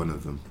is one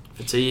of them.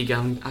 Fatigue,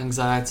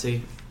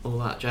 anxiety, all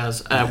that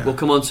jazz. We'll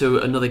come on to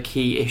another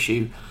key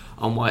issue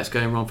on why it's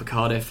going wrong for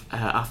Cardiff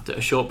after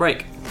a short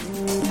break.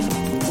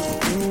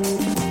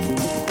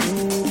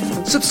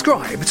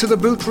 Subscribe to The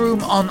Boot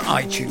Room on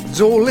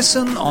iTunes or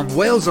listen on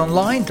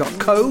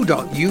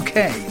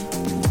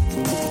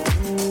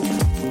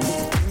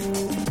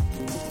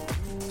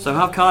walesonline.co.uk. So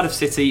have Cardiff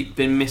City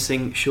been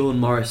missing Sean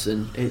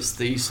Morrison? It's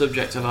the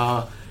subject of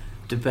our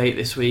debate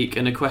this week,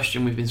 and a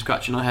question we've been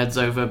scratching our heads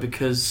over,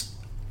 because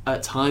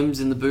at times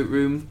in The Boot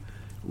Room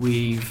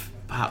we've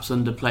perhaps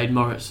underplayed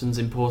Morrison's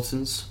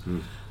importance.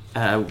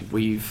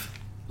 We've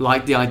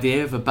liked the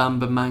idea of a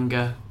Bamba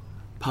Manga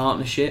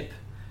partnership.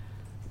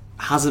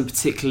 Hasn't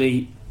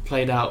particularly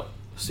played out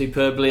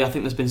superbly. I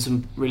think there's been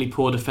some really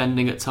poor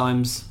defending at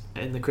times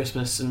in the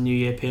Christmas and New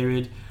Year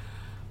period.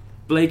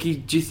 Blakey,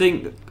 do you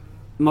think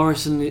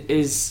Morrison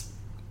is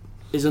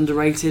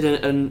underrated,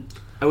 and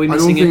are we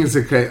missing him?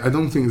 I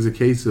don't think it's a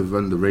case of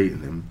underrating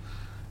him.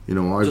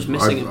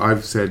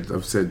 I've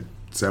said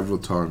several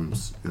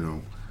times,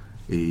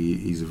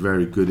 he's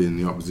very good in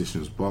the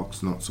opposition's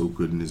box, not so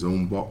good in his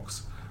own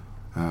box.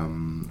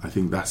 I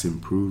think that's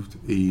improved.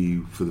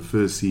 For the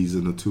first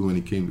season or two when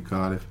he came to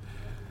Cardiff,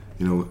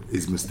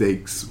 his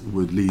mistakes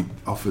would lead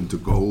often to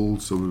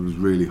goals, so it was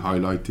really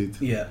highlighted.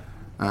 Yeah.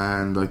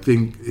 And I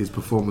think his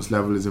performance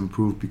level is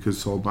improved because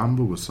Sol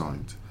Bamba was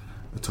signed,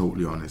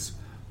 totally honest.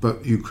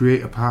 But you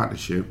create a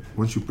partnership,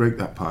 once you break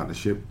that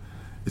partnership,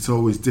 it's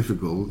always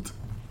difficult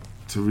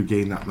to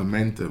regain that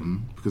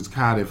momentum, because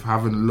Cardiff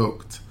haven't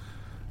looked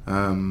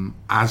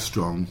as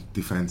strong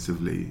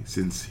defensively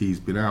since he's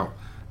been out.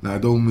 Now, I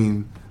don't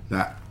mean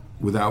that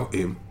without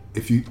him.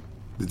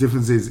 The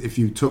difference is, if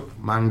you took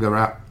Manga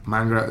out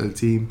of the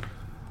team,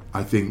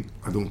 I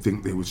don't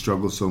think they would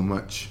struggle so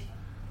much.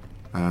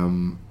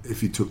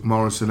 If you took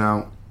Morrison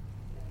out,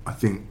 I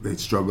think they'd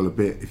struggle a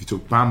bit. If you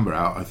took Bamba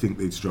out, I think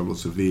they'd struggle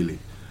severely.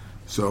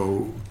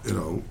 So,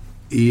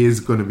 he is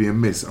going to be a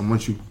miss. And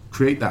once you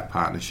create that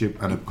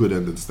partnership and a good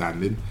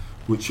understanding,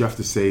 which you have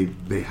to say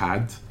they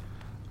had,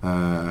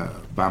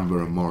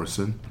 Bamba and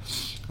Morrison,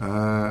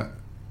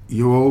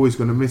 you're always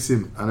going to miss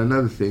him. And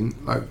another thing,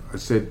 like I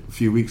said a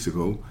few weeks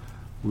ago,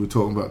 we were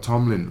talking about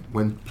Tomlin.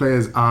 When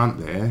players aren't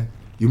there,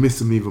 you miss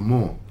them even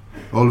more.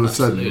 All of a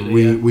sudden,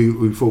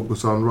 we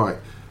focus on, right,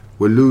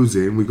 we're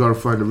losing, we got to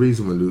find a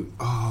reason we're losing.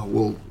 Oh,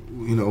 well,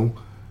 you know,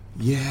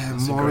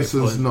 that's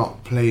Morrison's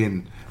not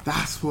playing.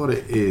 That's what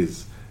it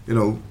is, you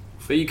know.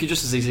 But you could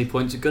just as easily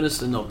point to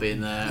Gunnarsson not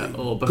being there,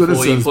 or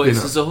before you point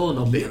to Zohore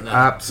not being there.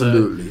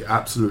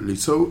 Absolutely.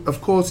 So,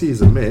 of course,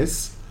 he's a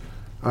miss.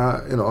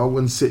 You know, I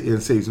wouldn't sit here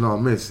and say he's not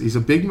a miss. He's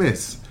a big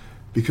miss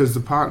because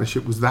the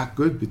partnership was that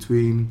good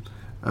between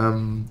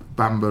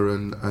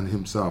Bamba and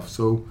himself.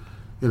 So,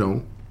 you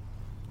know,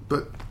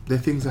 but there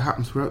are things that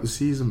happen throughout the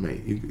season,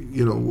 mate.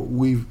 You know,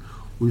 we've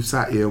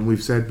sat here and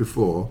we've said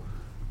before,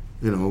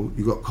 you know,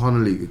 you got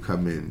Connolly to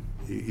come in,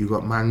 you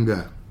got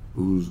Manga,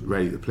 who's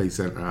ready to play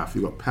centre half.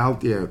 You've got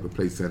Peltier to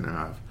play centre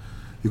half.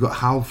 You've got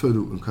Halford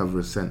who can cover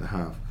as centre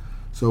half.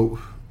 So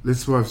this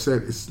is what I've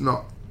said. It's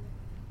not,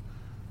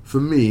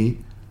 for me,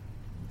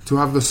 to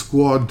have the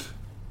squad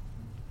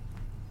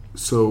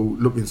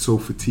looking so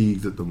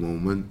fatigued at the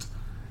moment.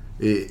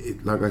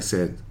 Like I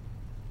said,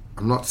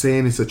 I'm not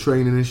saying it's a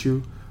training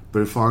issue,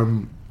 but if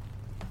I'm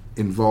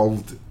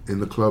involved in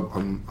the club,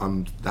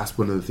 I'm that's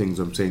one of the things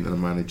I'm saying to the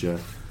manager.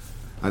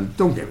 And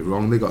don't get me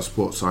wrong, they got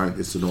sports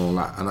scientists and all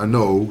that. And I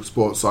know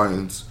sports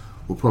science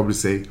will probably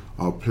say,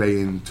 oh,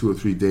 playing 2 or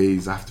 3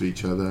 days after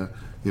each other,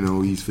 you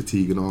know, he's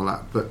fatigued and all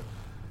that. But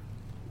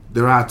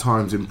there are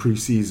times in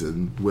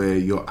pre-season where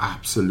you're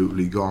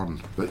absolutely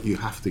gone. But you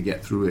have to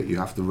get through it. You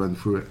have to run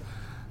through it.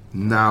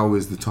 Now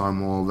is the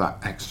time all that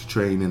extra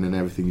training and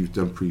everything you've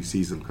done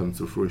pre-season comes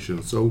to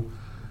fruition. So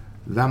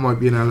that might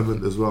be an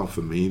element as well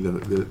for me.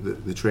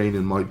 The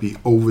training might be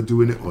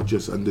overdoing it or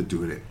just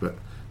underdoing it. But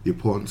the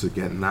importance of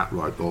getting that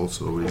right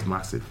also is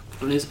massive.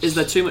 And is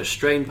there too much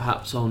strain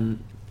perhaps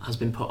has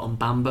been put on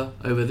Bamba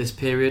over this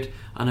period?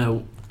 I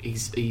know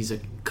he's a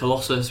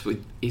colossus.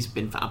 He's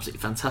been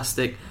absolutely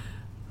fantastic,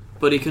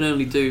 but he can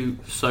only do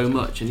so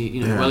much, and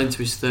well into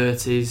his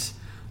 30s,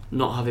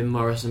 not having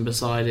Morrison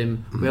beside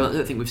him. I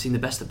don't think we've seen the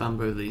best of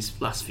Bamba over these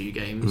last few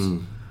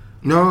games.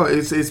 No,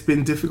 it's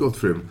been difficult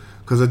for him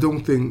because I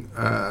don't think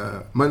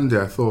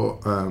Monday I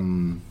thought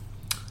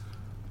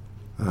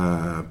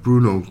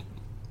Bruno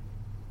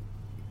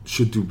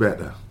should do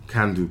better,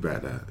 can do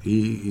better.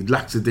 He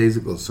lacks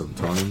lackadaisical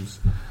sometimes.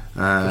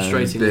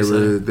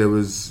 There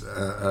was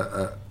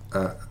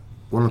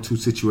one or two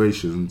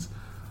situations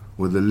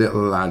where the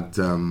little lad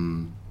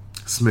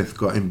Smith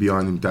got in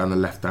behind him down the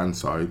left hand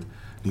side.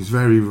 He's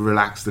very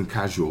relaxed and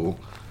casual,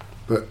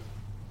 but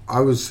I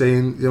was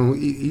saying, you know,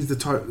 he's the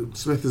type.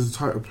 Smith is the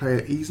type of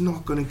player. He's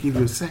not going to give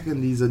you a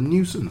second. He's a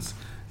nuisance.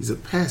 He's a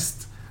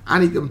pest,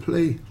 and he can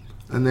play.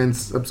 And then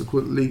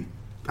subsequently,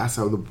 that's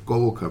how the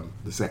goal come.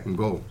 The second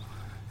goal,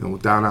 you know,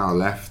 down our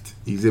left,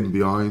 he's in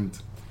behind.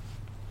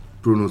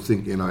 Bruno's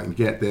thinking I can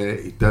get there.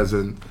 He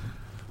doesn't.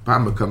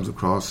 Bamba comes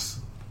across,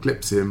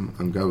 clips him,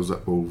 and goes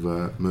up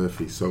over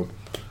Murphy. So.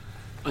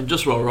 And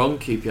just roll wrong,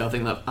 QP, I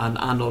think that, and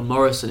on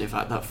Morrison, in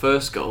fact, that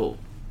first goal,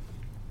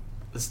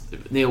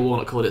 Neil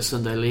Warnock called it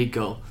Sunday League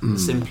goal, the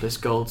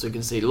simplest goal to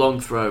concede. Long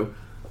throw,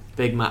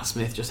 big Matt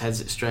Smith just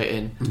heads it straight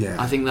in. Yeah.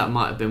 I think that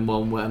might have been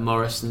one where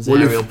Morrison's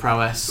aerial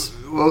prowess.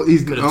 Well,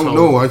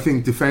 no, I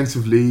think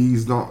defensively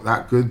he's not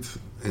that good.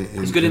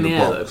 He's good in the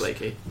air though,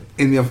 Blakey.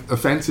 In the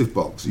offensive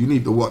box, you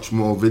need to watch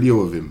more video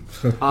of him.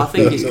 I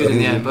think he's good in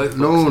the air in both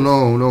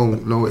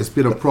boxes. No, it's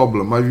been a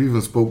problem. I've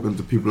even spoken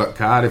to people at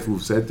Cardiff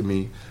who've said to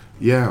me,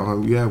 yeah,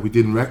 we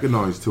didn't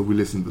recognise till we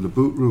listened to the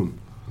boot room,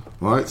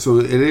 right? So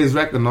it is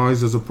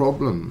recognised as a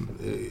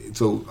problem.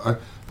 So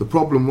the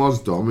problem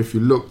was, Dom, if you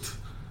looked,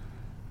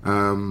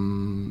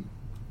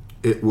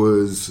 it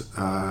was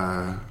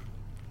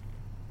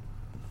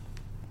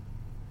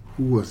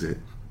who was it?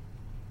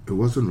 It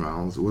wasn't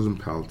Rouse, it wasn't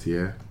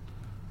Peltier.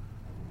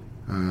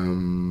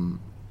 One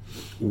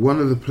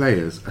of the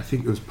players, I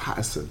think it was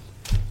Patterson,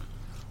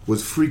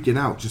 was freaking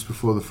out just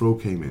before the throw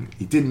came in.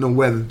 He didn't know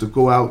whether to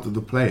go out to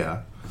the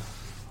player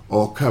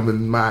or come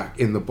and mark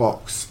in the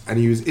box, and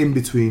he was in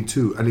between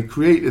two, and it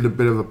created a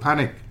bit of a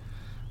panic.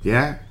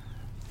 Yeah.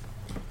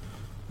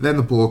 Then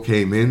the ball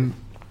came in.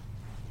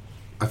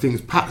 I think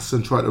it's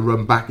Patterson tried to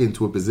run back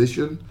into a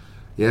position.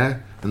 Yeah,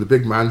 and the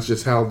big man's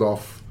just held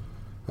off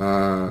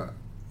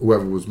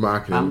whoever was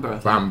marking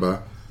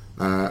Bamba,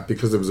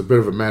 because there was a bit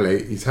of a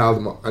melee. He's held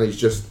him up and he's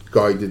just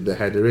guided the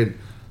header in.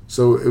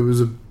 So it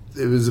was a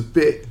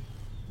bit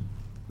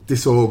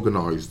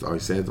disorganised. I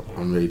said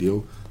on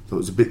radio. So it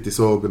was a bit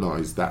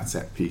disorganised, that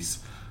set piece.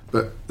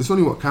 But it's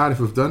only what Cardiff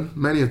have done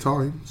many a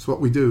time. It's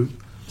what we do.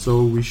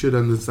 So we should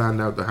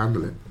understand how to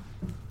handle it.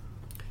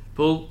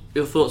 Paul,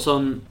 your thoughts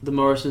on the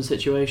Morrison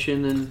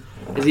situation, and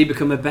has he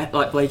become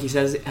like Blakey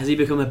says, has he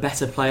become a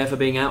better player for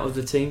being out of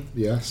the team?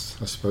 Yes,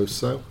 I suppose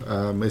so.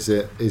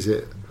 Is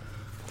it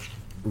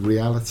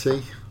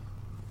reality?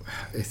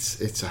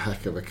 It's a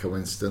heck of a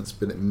coincidence,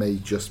 but it may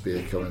just be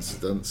a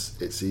coincidence.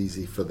 It's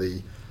easy for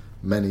the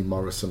many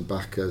Morrison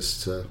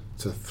backers to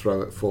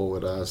throw it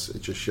forward as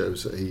it just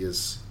shows that he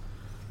is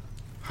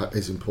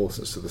his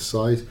importance to the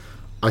side.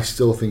 I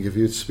still think if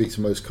you speak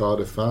to most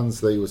Cardiff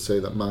fans, they would say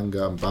that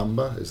Manga and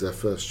Bamba is their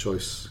first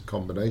choice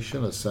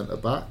combination as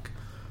centre-back.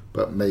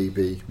 But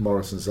maybe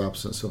Morrison's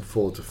absence and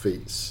 4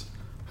 defeats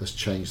has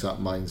changed that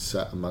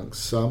mindset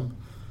amongst some.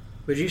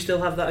 Would you still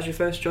have that as your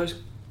first choice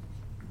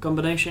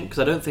combination? Because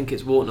I don't think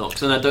it's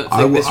Warnock's, and I don't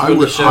think this run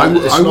has shown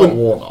that It's not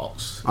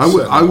Warnock's.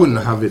 I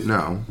wouldn't have it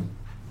now.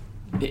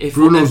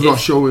 Bruno's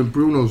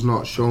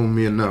not showing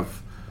me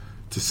enough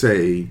to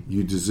say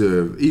you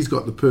deserve. He's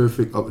got the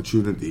perfect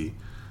opportunity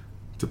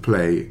to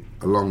play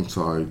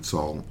alongside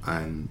Sol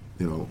and,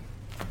 you know,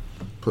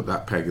 put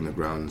that peg in the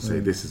ground and say,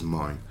 this is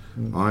mine.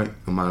 Right?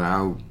 No matter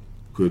how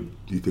good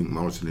you think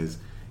Morrison is,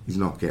 he's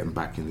not getting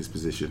back in this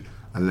position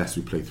unless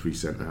we play 3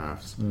 centre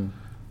halves.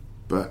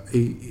 But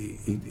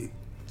he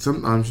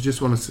sometimes you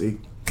just want to say,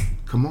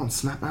 come on,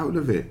 snap out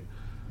of it.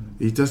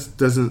 He just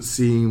doesn't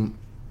seem.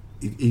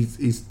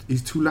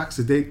 He's too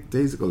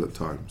lackadaisical at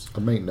times. I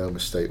make no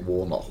mistake,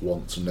 Warnock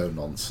wants no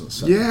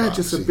nonsense. Yeah,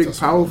 just a big,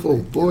 powerful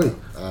boy.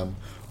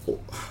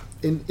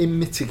 In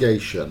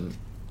mitigation,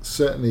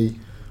 certainly,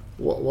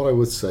 what I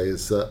would say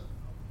is that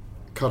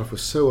Cardiff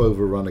was so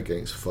overrun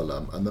against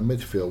Fulham, and the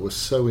midfield was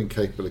so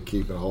incapable of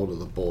keeping hold of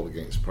the ball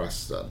against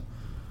Preston.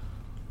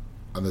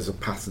 And there's a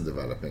pattern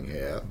developing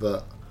here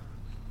that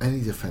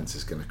any defence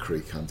is going to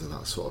creak under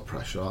that sort of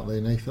pressure, aren't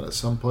they, Nathan, at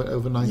some point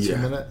over 90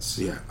 minutes?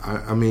 Yeah,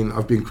 I mean,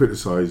 I've been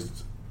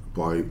criticised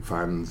by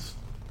fans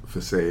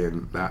for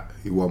saying that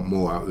you want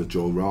more out of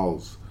Joe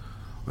Ralls.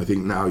 I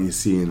think now you're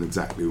seeing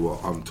exactly what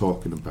I'm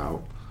talking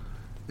about,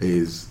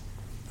 is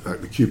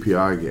like the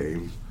QPR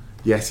game.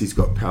 Yes, he's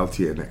got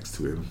Peltier next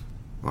to him,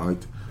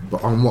 right?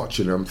 But I'm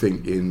watching, I'm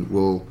thinking,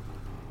 well,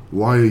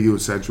 why are you a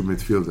central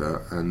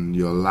midfielder and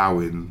you're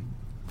allowing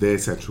their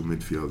central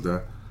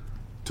midfielder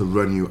to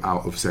run you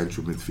out of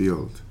central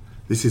midfield?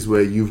 This is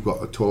where you've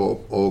got to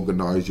talk,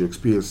 organise, you're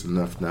experienced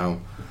enough now,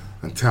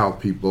 and tell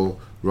people,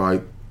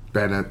 right,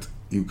 Bennett,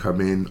 you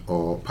come in,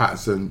 or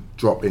Patterson,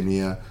 drop in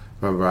here,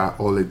 blah, blah,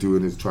 blah. All they're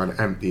doing is trying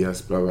to empty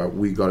us, blah, blah,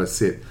 we got to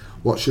sit.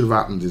 What should have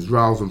happened is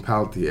Riles and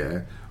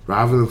Peltier,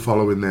 rather than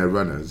following their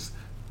runners,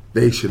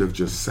 they should have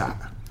just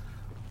sat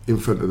in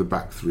front of the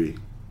back 3.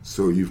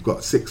 So you've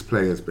got 6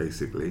 players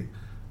basically,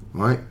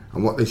 right?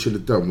 And what they should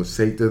have done was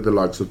say to the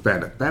likes of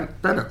Bennett.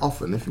 Bennett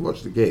often, if you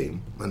watch the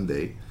game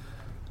Monday,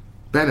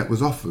 Bennett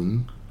was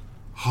often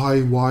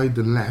high, wide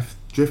and left,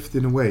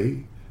 drifting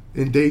away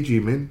in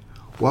daydreaming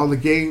while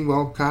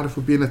Cardiff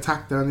were being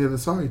attacked down the other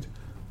side.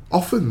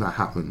 Often that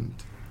happened,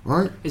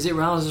 right? Is it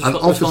Rouse' and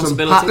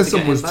responsibility Patterson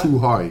to get was too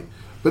high.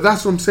 But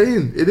that's what I'm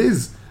saying. It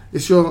is.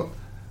 It's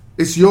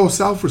your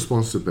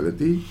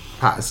self-responsibility,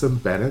 Patterson,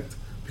 Bennett,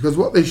 because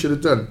what they should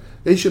have done,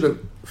 they should have,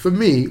 for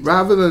me,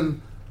 rather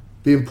than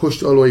being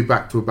pushed all the way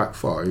back to a back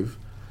 5,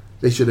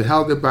 they should have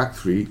held their back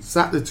 3,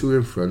 sat the 2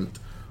 in front,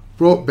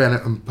 brought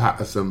Bennett and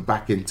Patterson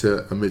back into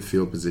a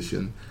midfield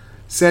position,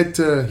 said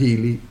to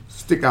Healy,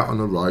 stick out on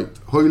the right,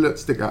 Hoylett,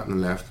 stick out on the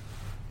left,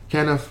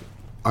 Kenneth,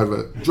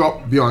 either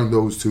drop behind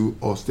those 2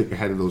 or stick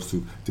ahead of those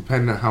 2,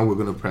 depending on how we're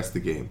going to press the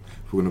game.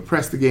 If we're going to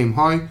press the game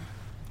high,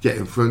 get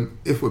in front.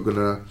 If we're going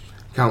to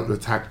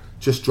counter-attack,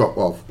 just drop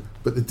off.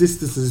 But the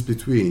distances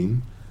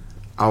between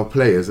our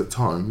players at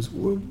times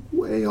were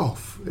way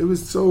off. It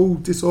was so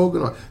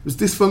disorganised. It was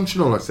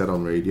dysfunctional, I said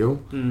on radio.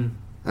 And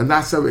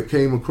that's how it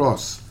came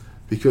across.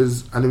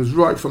 And it was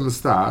right from the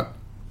start,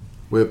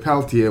 where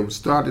Peltier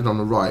started on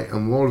the right,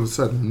 and all of a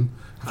sudden,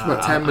 after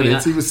about 10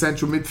 minutes, he was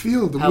central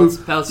midfield.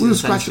 And we were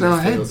scratching our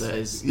heads.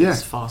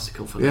 It's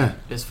farcical for me.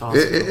 It's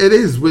farcical. It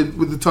is,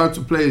 with the types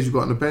of players you've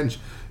got on the bench.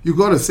 You've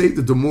got to say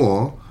to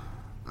Damore,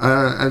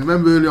 and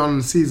remember early on in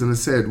the season I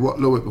said what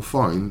Loic will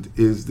find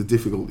is the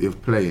difficulty of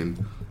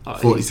playing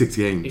 46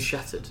 games. He's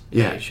shattered.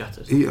 He's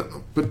shattered.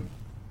 But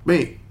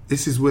mate,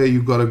 this is where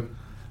you've got to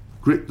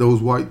grip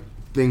those white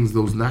things,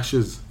 those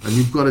gnashes, and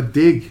you've got to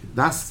dig.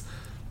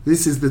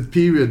 This is the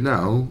period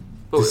now.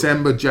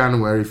 December,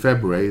 January,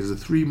 February is the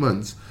 3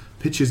 months.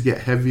 Pitches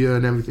get heavier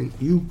and everything.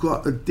 You've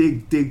got to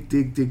dig,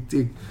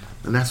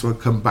 and that's why I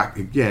come back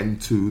again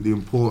to the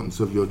importance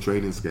of your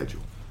training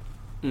schedule.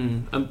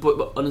 And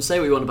say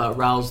what you want about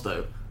Rouse,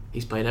 though,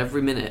 he's played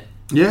every minute.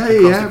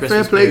 Yeah,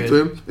 fair play to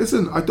him.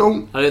 Listen, I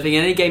don't think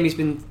any game he's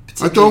been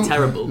particularly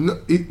terrible.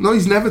 No,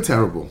 he's never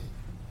terrible.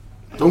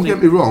 Don't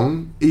get me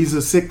wrong, he's a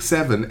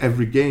 6-7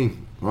 every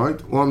game, right?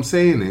 What I'm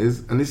saying is,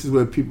 and this is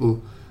where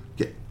people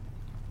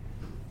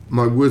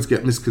my words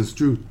get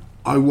misconstrued,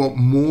 I want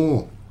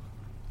more.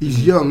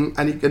 He's young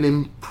and he can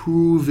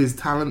improve his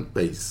talent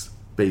base,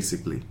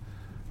 basically.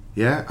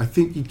 Yeah, I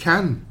think he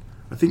can.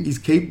 I think he's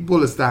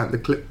capable of starting to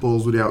clip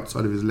balls with the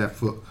outside of his left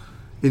foot,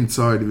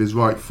 inside of his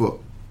right foot,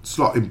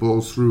 slotting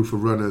balls through for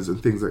runners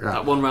and things like that.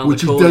 That one round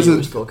which the corner you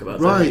always talk about.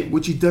 Right,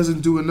 which he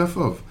doesn't do enough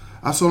of.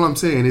 That's all I'm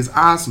saying is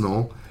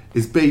Arsenal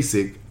is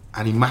basic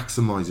and he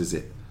maximises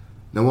it.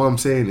 Now what I'm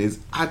saying is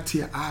add to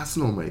your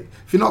Arsenal, mate.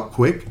 If you're not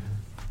quick,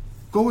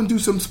 go and do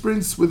some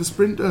sprints with a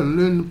sprinter and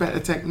learn a better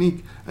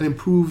technique and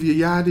improve your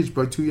yardage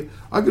by 2 years.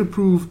 I could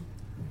prove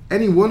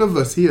any one of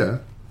us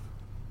here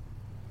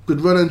could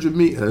run 100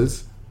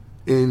 metres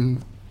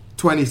in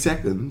 20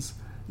 seconds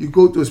You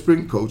go to a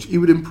sprint coach, he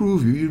would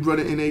improve you. You'd run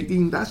it in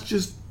 18. That's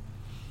just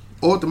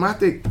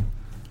automatic.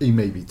 He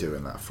may be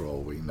doing that for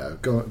all we know.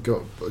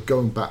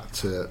 Going back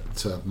to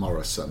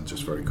Morrison,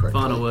 just very quickly.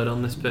 Final word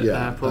on this bit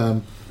there,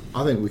 Paul.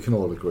 I think we can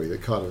all agree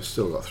that Cardiff has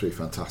still got 3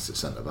 fantastic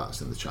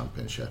centre-backs in the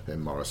Championship, in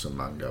Morrison,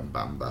 Manga and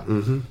Bamba.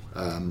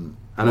 And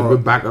a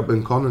good backup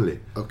in Connolly.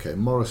 Okay,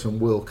 Morrison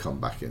will come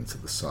back into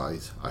the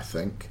side, I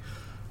think.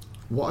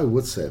 What I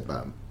would say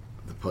about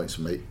the points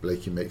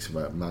Blakey makes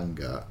about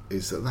Manga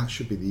is that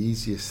should be the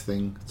easiest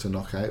thing to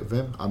knock out of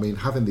him. I mean,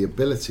 having the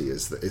ability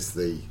is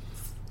the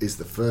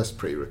first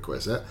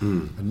prerequisite,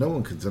 and no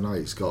one can deny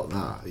he's got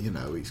that. You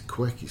know, he's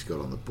quick, he's good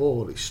on the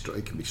ball, he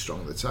can be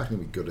strong in the attack, he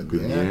can be good in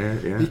the air.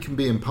 Yeah. He can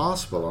be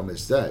impassable on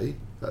his day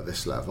at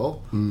this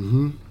level,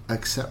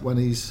 except when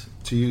he's,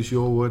 to use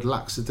your word,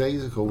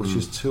 lackadaisical, which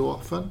is too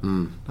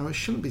often. Now, it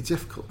shouldn't be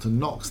difficult to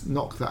knock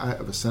that out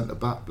of a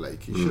centre-back,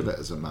 Blake. You should it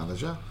as a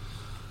manager.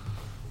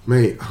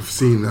 Mate, I've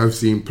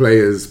seen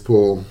players,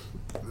 Paul.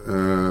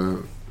 I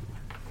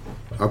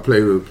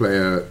played with a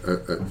player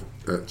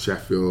at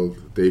Sheffield.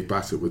 Dave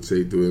Bassett would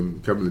say to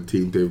him, coming to the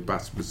team, Dave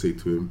Bassett would say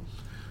to him,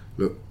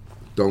 look,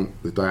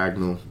 the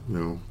diagonal,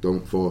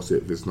 don't force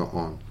it if it's not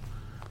on.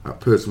 That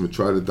person would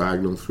try the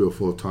diagonal 3 or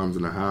 4 times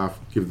and a half,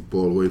 give the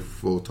ball away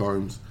 4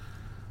 times.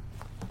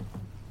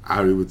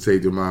 Harry would say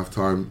to him half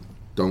time,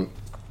 don't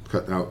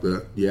cut out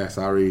the, yes,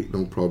 Harry,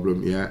 no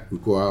problem, yeah. We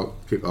go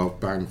out, kick off,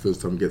 bang,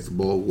 first time gets the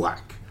ball,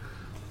 whack.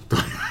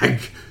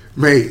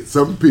 Mate,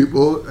 some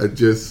people are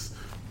just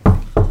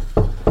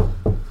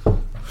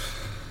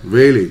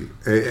really,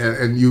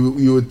 and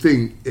you would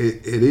think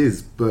it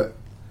is, but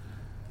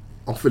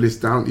often it's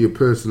down to your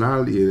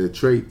personality and the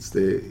traits.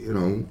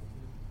 The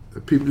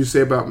people who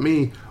say about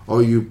me, oh,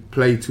 you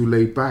play too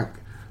laid back.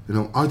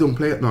 I don't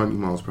play at 90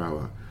 miles per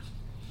hour.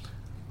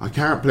 I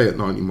can't play at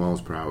 90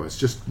 miles per hour. It's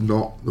just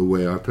not the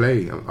way I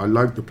play. I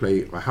like to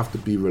play. I have to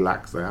be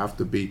relaxed. I have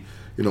to be,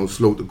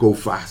 slow to go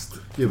fast.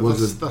 Yeah, but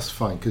that's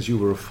fine because you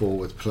were a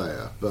forward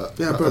player. But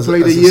I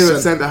played a year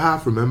at centre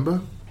half.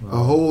 Remember,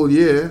 a whole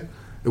year.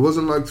 It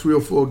wasn't like 3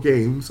 or 4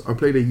 games. I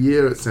played a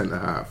year at centre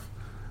half.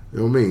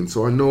 You know what I mean?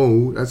 So I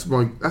know that's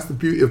the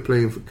beauty of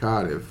playing for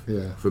Cardiff.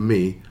 Yeah. For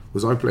me,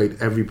 was I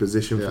played every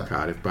position for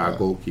Cardiff, bar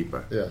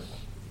goalkeeper. Yeah.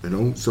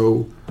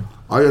 So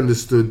I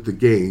understood the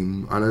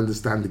game and I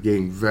understand the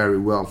game very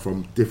well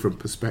from different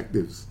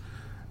perspectives.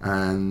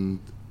 And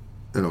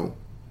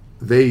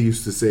they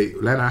used to say,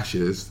 Len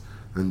Ashurst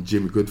and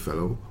Jimmy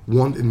Goodfellow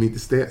wanted me to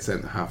stay at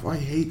centre half. I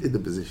hated the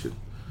position. Do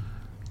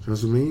you know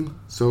what I mean?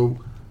 So,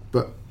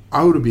 but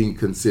I would have been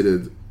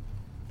considered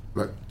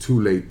like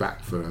too laid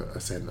back for a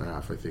centre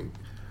half, I think.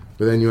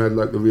 But then you had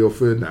like the Rio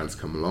Ferdinands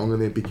come along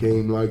and it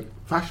became like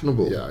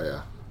fashionable.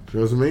 Yeah. Do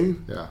you know what I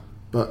mean? Yeah.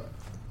 But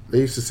they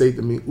used to say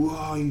to me,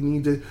 "Wow, you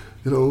need to,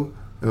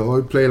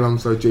 I'd play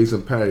alongside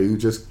Jason Perry, who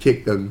just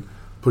kicked and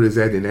put his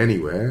head in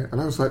anywhere."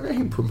 And I was like, "I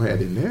ain't put my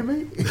head in there,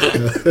 mate.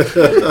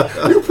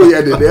 You put your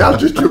head in there, I'll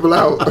just dribble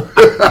out."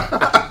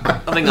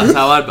 I think that's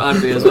how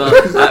I'd be as well.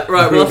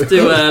 Right,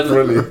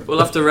 we'll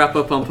have to wrap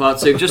up on part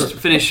 2. Just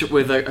finish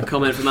with a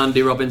comment from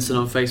Andy Robinson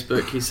on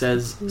Facebook. He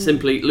says,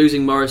 simply,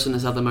 losing Morrison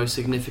has had the most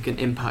significant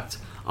impact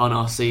on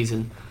our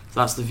season. So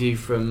that's the view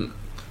from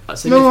a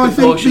significant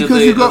portion of the fan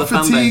base. You've got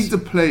fatigue to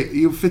play.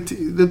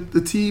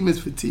 The team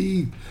is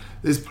fatigued.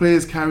 There's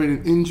players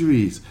carrying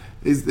injuries.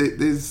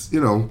 There's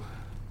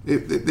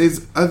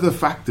other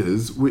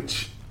factors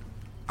which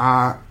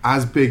are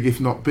as big, if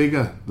not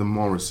bigger, than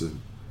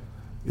Morrison.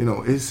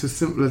 It's as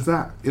simple as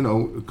that.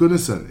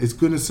 Gunnarsson. Is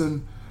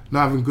Gunnarsson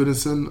not having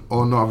Gunnarsson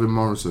or not having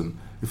Morrison?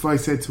 If I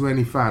said to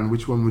any fan,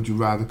 which one would you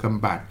rather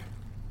come back?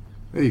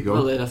 There you go.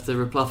 Well, they'd have to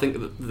reply. I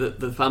think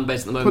the fan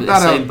base at the moment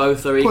is saying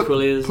both are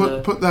equally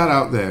Put that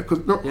out there.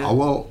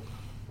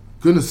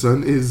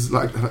 Gunnarsson is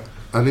like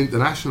an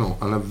international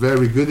and a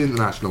very good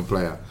international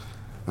player.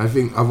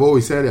 I've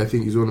always said it. I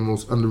think he's one of the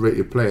most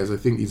underrated players. I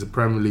think he's a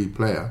Premier League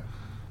player.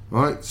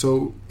 Right?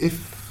 So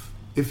if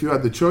you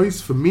had the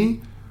choice, for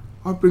me,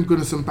 I'd bring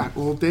Gunnarsson back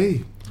all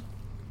day.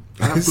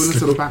 I'm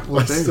still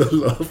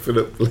laughing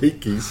at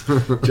Blakey's.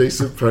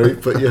 Jason Perry,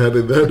 put your head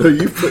in there. No,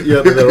 you put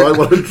your head in there. I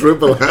want to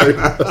dribble out.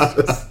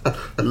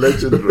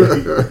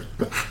 Legendary.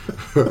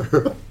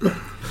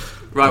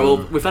 Right,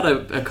 well, we've had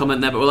a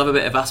comment there, but we'll have a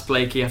bit of Ask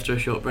Blakey after a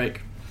short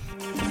break.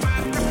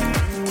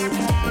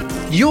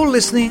 You're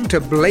listening to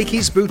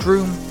Blakey's Boot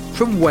Room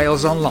from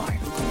Wales Online.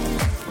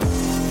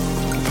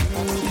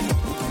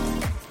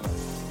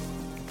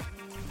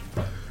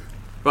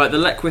 Right, the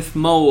Leckwith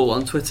Mole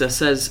on Twitter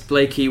says,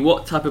 Blakey,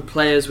 what type of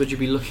players would you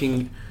be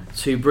looking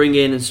to bring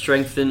in and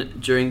strengthen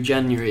during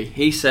January?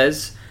 He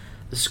says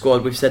the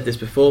squad, we've said this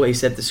before, but he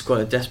said the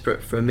squad are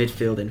desperate for a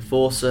midfield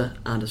enforcer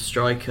and a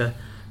striker.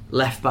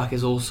 Left back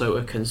is also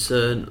a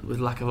concern with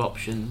lack of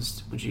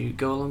options. Would you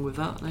go along with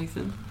that,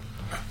 Nathan?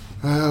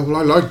 Well,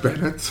 I like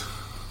Bennett.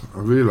 I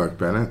really like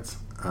Bennett.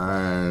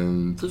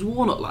 And does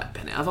Warnock like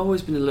Bennett? I've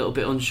always been a little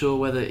bit unsure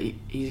whether he's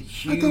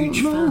a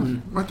huge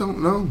fan. I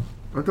don't know.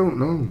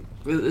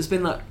 There's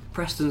been that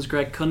Preston's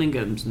Greg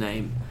Cunningham's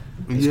name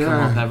has come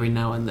up every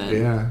now and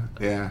then.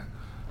 Yeah.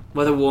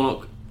 Whether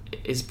Warnock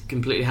is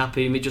completely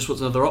happy and he just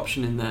wants another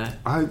option in there.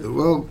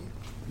 Well,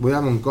 we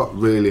haven't got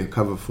really a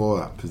cover for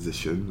that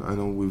position. I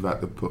know we've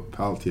had to put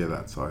Peltier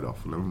that side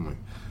off, haven't we?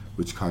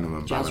 Which kind of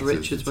unbalances Jazz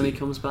Richards the when he team.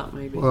 comes back,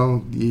 maybe.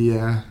 Well,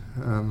 yeah,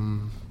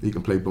 he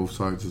can play both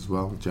sides as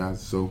well,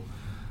 Jazz. So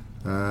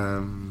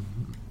I'm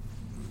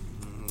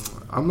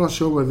not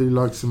sure whether he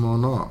likes him or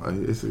not.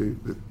 It's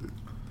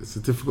a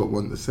difficult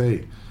one to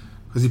say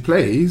because he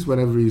plays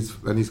whenever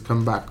he's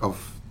come back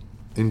off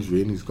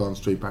injury and he's gone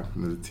straight back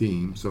into the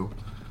team. So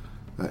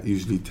that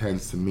usually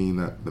tends to mean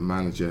that the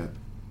manager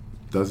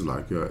does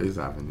like you, is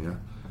having you.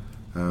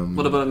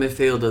 What about a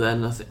midfielder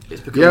then? I think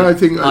it's become Yeah, I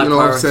think high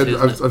priority,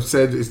 I've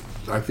said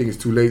I think it's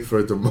too late for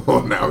it to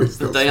more now. He's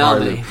still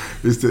Diame. smiling.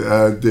 It's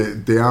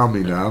the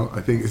army now.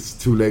 I think it's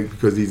too late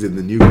because he's in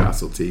the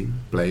Newcastle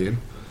team playing.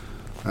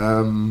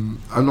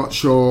 I'm not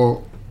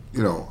sure.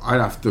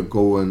 I'd have to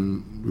go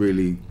and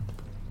really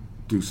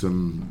do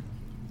some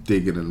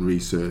digging and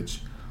research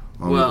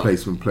on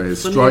replacement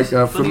players.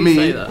 Striker for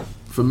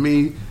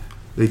me,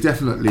 they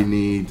definitely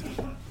need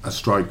a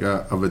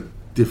striker of a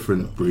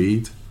different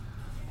breed.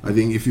 I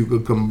think if you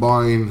could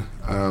combine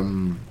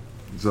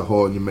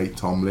Zaha and your mate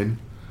Tomlin,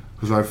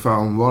 because I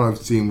found what I've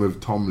seen with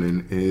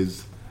Tomlin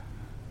is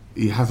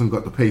he hasn't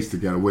got the pace to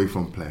get away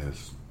from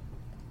players,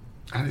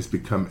 and it's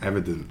become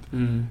evident.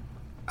 And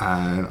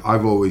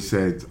I've always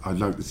said I'd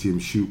like to see him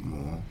shoot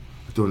more.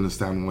 I don't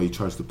understand why he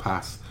tries to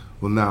pass.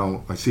 Well,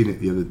 now I seen it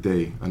the other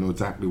day. I know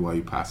exactly why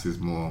he passes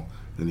more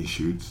than he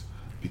shoots,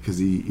 because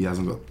he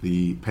hasn't got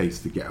the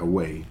pace to get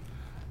away,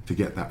 to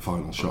get that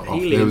final shot off.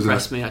 Healy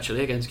impressed me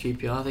actually against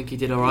QPR. I think he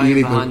did alright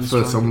behind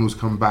for someone who's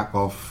come back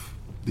off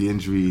the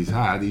injury he's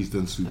had, he's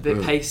done superb. A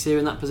bit pacier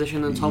in that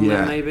position than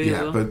Tomlin maybe. Yeah,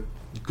 as well. but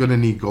you're going to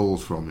need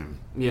goals from him.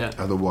 Yeah.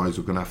 Otherwise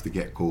we're going to have to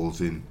get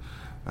goals in.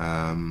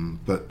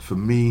 But for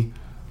me,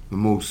 the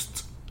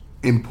most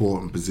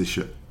important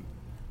position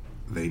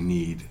they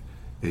need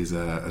is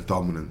a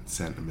dominant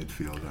centre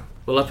midfielder.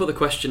 Well, I put the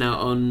question out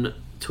on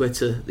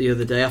Twitter the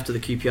other day after the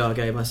QPR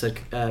game. I said,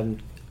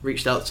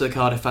 reached out to the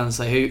Cardiff fans,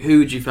 say who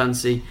would you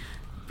fancy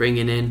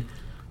bringing in?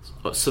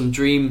 Some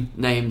dream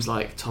names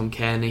like Tom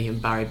Kearney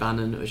and Barry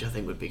Bannon, which I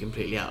think would be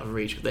completely out of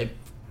reach. But they've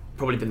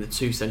probably been the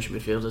two central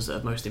midfielders that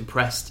have most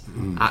impressed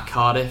at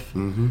Cardiff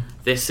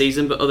this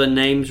season. But other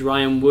names,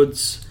 Ryan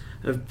Woods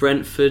of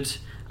Brentford,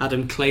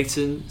 Adam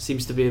Clayton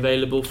seems to be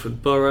available for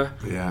Borough.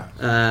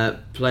 Yeah.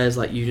 Players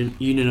like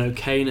Union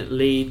O'Kane at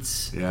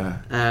Leeds.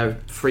 Yeah.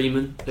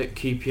 Freeman at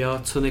QPR.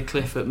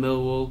 Tunnicliffe at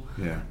Millwall.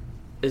 Yeah.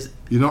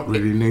 You're not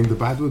really named a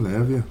bad one there,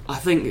 have you? I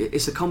think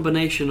it's a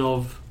combination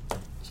of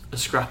a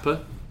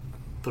scrapper,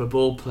 but a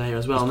ball player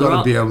as well. He's got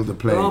to be able to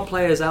play. There are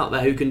players out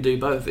there who can do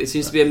both. It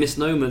seems to be a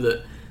misnomer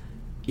that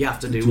you have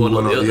to do one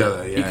or the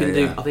other. Yeah, you can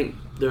do. I think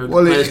there are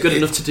players good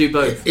enough to do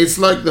both. It's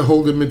like the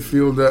holding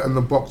midfielder and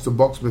the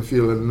box-to-box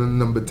midfielder and the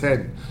number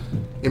 10.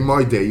 In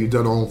my day, you've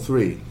done all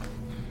three.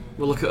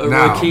 Well, look at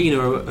Roy Keane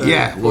or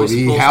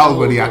he held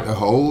when he had to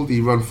hold. He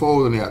run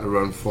forward when he had to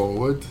run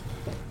forward.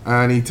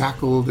 And he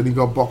tackled and he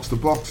got box to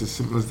box, as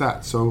simple as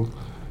that. So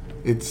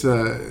it's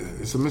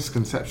a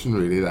misconception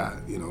really that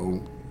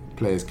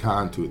players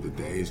can't do it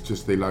today. It's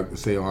just they like to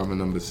say, oh, I'm a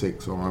number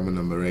 6 or I'm a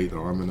number 8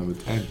 or I'm a number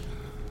 10.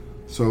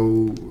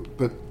 So,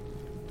 but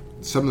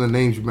some of the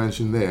names you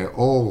mentioned there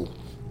all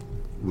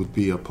would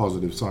be a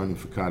positive signing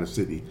for Cardiff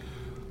City.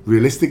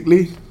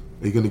 Realistically,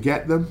 are you going to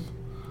get them?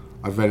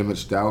 I very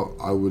much doubt.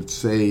 I would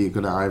say you're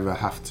going to either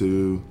have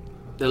to...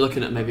 They're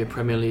looking at maybe a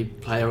Premier League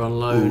player on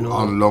loan.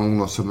 On loan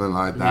or something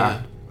like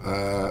that.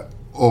 Yeah.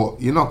 Or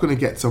you're not going to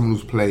get someone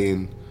who's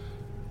playing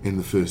in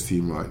the first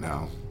team right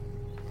now.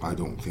 I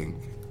don't think.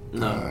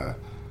 No.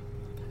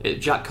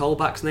 Jack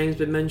Colback's name's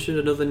been mentioned,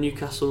 another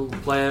Newcastle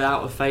player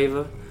out of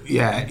favour.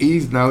 Yeah,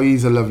 he's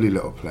a lovely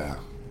little player.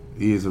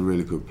 He is a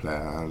really good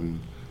player.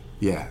 And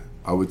yeah,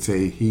 I would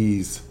say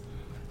he's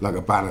like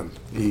a Bannon.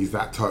 He's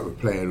that type of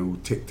player who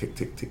tick, tick,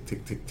 tick, tick,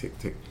 tick, tick, tick,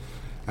 tick.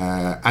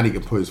 And he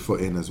can put his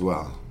foot in as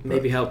well.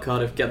 Maybe help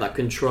Cardiff get that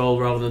control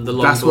rather than the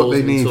long balls. That's what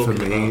they need for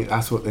me. About.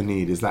 That's what they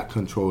need, is that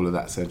control of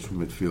that central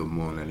midfield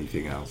more than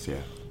anything else,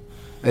 yeah.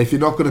 And if you're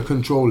not going to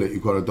control it,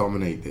 you've got to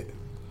dominate it.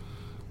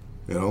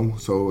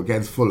 So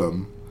against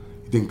Fulham,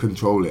 you didn't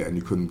control it and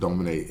you couldn't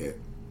dominate it.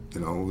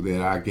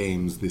 There are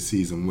games this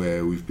season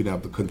where we've been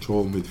able to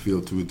control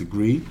midfield to a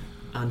degree.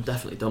 And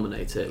definitely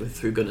dominate it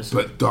through Gunnarsson.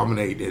 But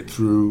dominate it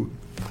through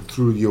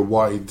your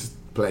wide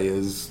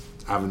players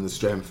having the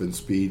strength and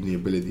speed and the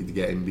ability to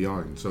get in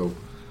behind. So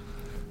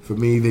for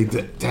me, they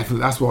definitely.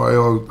 That's why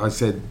I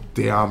said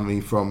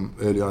Diame from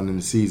early on in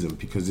the season,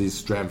 because his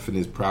strength and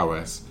his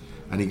prowess,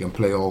 and he can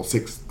play all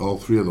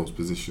three of those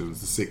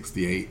positions: the 6,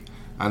 the 8,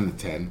 and the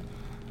 10.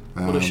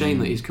 What a shame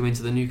that he's come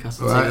into the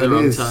Newcastle team at the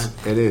wrong time.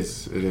 It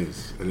is.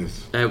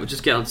 We'll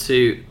just get on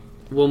to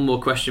one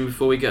more question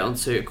before we get on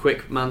to a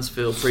quick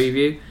Mansfield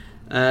preview.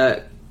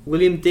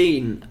 William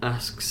Dean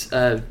asks,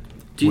 do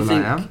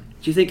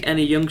you think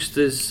any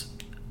youngsters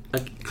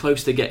are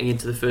close to getting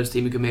into the first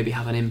team who could maybe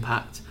have an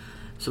impact?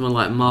 Someone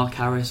like Mark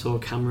Harris or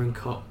Cameron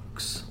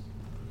Cox?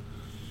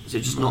 Is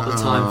it just not the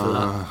time for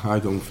that? I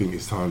don't think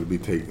it's time to be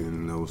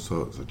taking those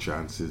sorts of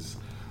chances.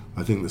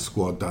 I think the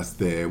squad that's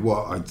there,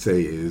 what I'd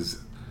say is,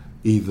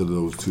 either of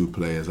those two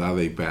players, are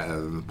they better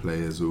than the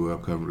players who are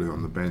currently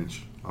on the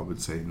bench? I would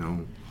say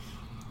no.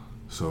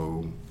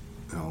 So,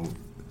 you know,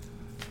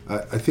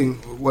 I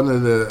think one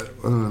of the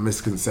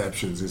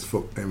misconceptions is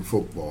in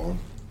football,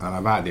 and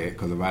I've had it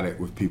because I've had it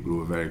with people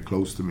who are very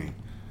close to me,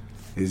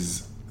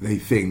 is they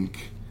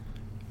think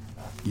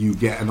you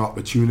get an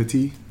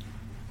opportunity,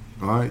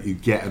 right? You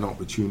get an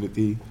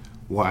opportunity.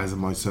 Why hasn't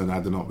my son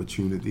had an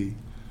opportunity?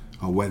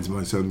 Or when's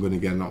my son going to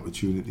get an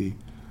opportunity?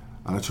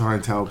 And I try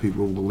and tell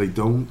people, well, they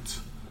don't.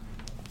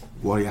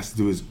 What he has to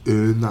do is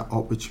earn that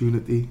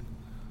opportunity.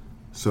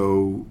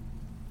 So,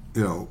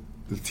 you know,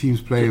 the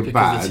team's playing because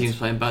bad. the team's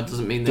playing bad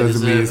doesn't mean they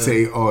Doesn't mean deserve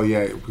say, it. oh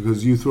yeah,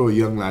 because you throw a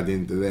young lad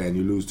into there and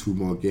you lose 2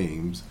 more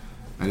games,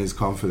 and his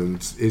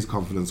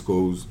confidence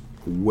goes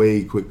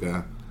way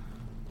quicker,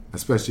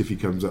 especially if he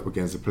comes up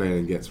against a player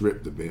and gets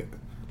ripped a bit.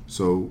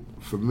 So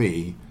for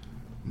me,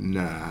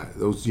 nah,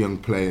 those young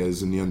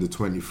players in the under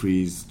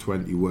 23s,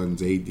 21s,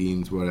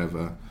 18s,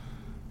 whatever.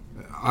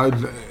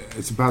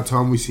 It's about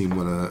time we seen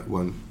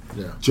one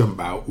jump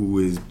out who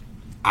is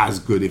as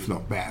good, if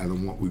not better,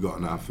 than what we got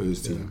in our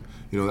first team.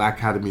 You know, that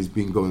academy's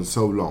been going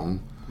so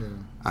long,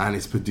 and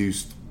it's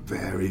produced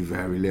very,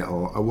 very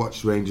little. I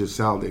watched Rangers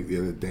Celtic the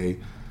other day,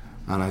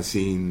 and I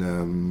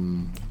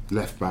seen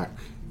left back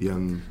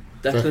young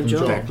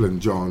Declan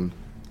John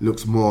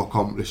looks more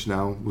accomplished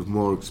now, with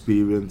more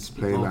experience,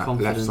 playing More that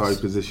confidence. left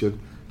side position.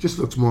 Just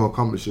looks more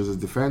accomplished as a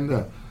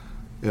defender,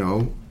 you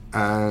know.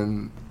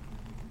 And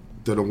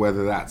don't know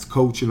whether that's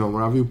coaching or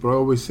what have you, but I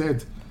always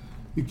said,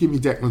 you give me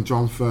Declan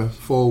John for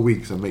 4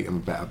 weeks, I'll make him a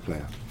better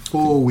player.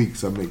 4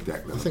 weeks, I'll make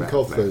Declan a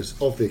better player. I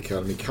think of the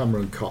academy,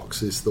 Cameron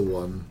Cox is the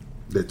one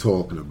they're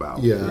talking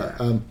about.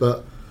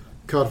 But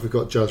Cardiff have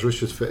got Jazz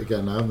Richards fit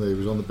again now. He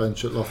was on the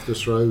bench at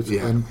Loftus Road,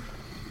 and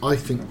I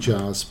think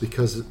Jazz,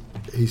 because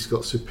he's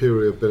got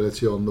superior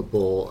ability on the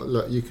ball.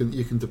 Look, you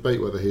can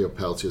debate whether he or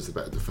Peltier is the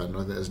better defender.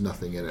 I think there's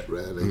nothing in it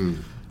really.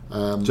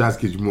 Jazz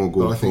gives you more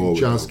going But I think forward.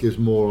 Jazz gives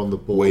more on the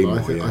ball. Way I more,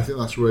 think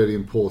that's really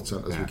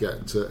important as we get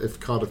into, if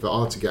Cardiff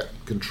are to get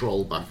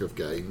control back of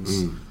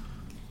games,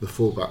 the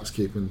fullbacks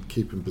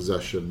keeping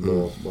possession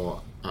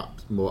more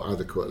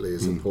adequately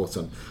is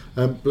important.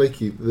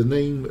 Blakey, the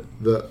name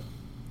that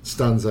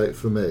stands out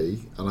for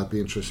me, and I'd be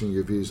interested in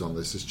your views on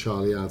this, is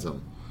Charlie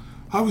Adam.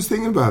 I was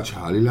thinking about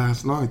Charlie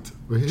last night.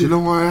 Really? Do you know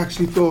what I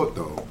actually thought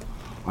though?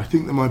 I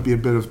think there might be a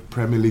bit of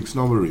Premier League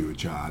snobbery with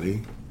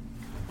Charlie,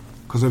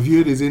 because I've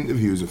heard his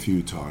interviews a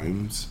few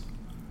times.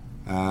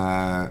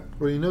 Well,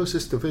 he knows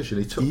this division.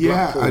 He took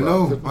Yeah,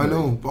 Blackpool I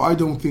know, but I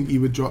don't think he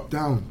would drop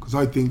down, because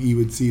I think he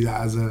would see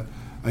that as a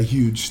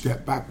huge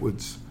step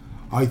backwards.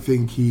 I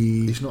think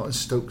he's not in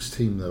Stoke's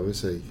team though,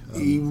 is he?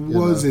 He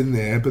was in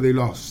there, but they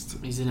lost.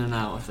 He's in and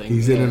out, I think.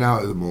 He's in and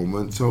out at the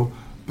moment. So,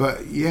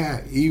 but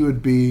yeah, he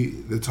would be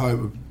the type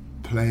of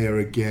player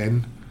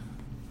again.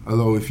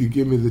 Although, if you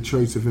give me the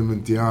choice of him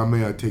and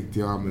Diame, I'd take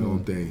Diame all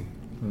day,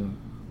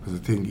 because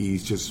I think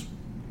he's just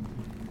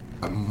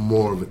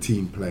more of a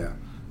team player.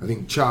 I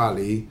think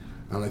Charlie,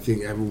 and I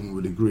think everyone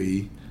would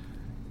agree,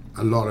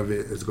 a lot of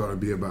it has got to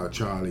be about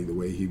Charlie, the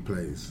way he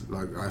plays.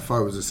 Like, if I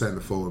was a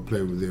centre forward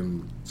playing with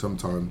him,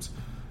 sometimes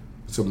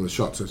some of the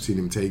shots I've seen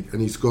him take,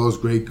 and he scores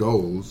great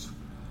goals,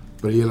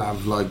 but he'll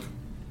have like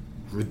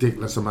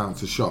ridiculous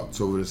amounts of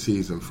shots over the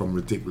season from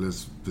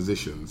ridiculous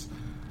positions,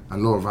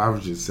 and law of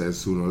averages says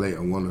sooner or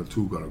later 1 or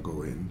 2 got to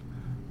go in.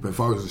 But if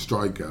I was a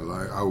striker,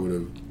 like, I would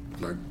have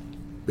like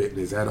bitten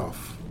his head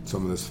off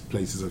some of the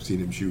places I've seen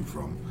him shoot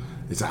from.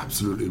 It's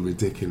absolutely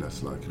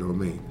ridiculous, like, you know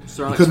what I mean?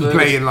 You couldn't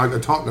play in like a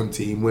Tottenham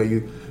team where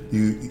you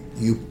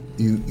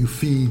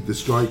feed the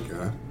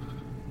striker,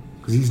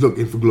 because he's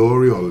looking for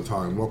glory all the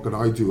time. What can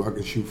I do? I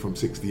can shoot from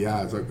 60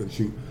 yards. I can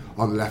shoot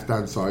on the left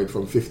hand side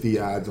from 50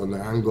 yards on the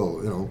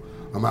angle. You know,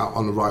 I'm out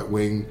on the right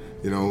wing,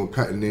 you know,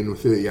 cutting in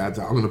with 30 yards.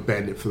 I'm going to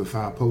bend it for the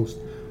far post.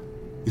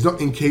 He's not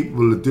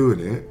incapable of doing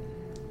it.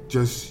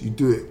 Just you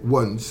do it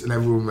once and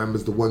everyone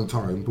remembers the one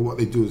time. But what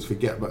they do is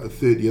forget about the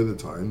 30 other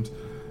times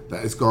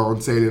that it's gone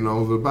sailing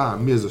over the bar.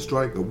 Me as a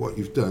striker, what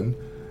you've done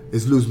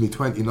is lose me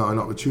 29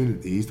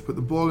 opportunities to put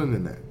the ball in the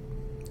net.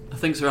 I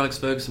think Sir Alex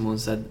Ferguson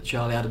once said that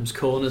Charlie Adams'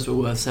 corners were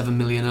worth 7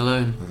 million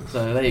alone.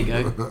 So there you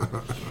go.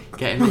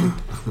 Get him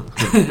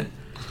in.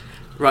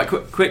 Right,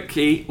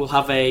 quickly, we'll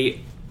have a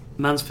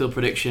Mansfield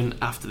prediction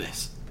after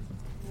this.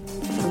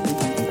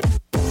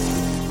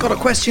 Got a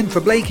question for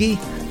Blakey?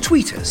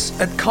 Tweet us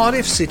at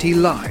Cardiff City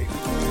Live.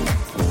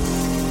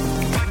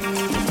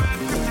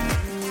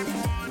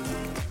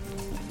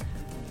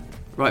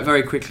 Right,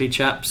 very quickly,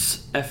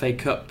 chaps. FA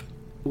Cup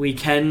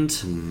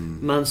weekend.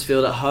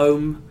 Mansfield at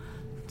home.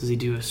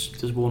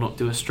 Does Warnock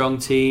do a strong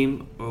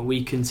team or a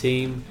weakened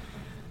team?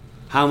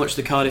 How much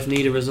do Cardiff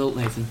need a result,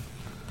 Nathan?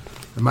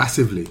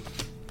 Massively.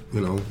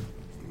 You know,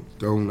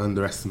 don't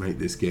underestimate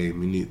this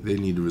game. They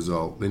need a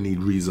result. They need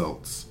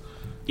results.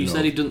 You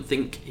said he doesn't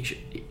think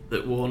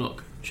that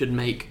Warnock should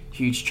make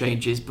huge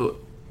changes, but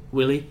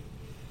will he?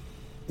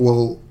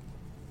 Well,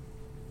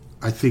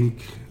 I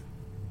think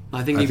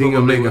I think I he think he'll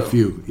probably make will. a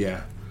few.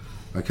 Yeah,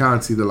 I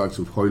can't see the likes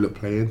of Hoylett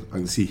playing. I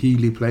can see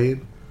Healy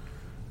playing,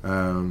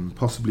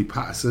 possibly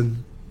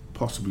Patterson,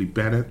 possibly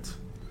Bennett.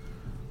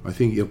 I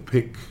think you'll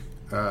pick.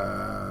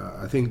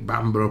 I think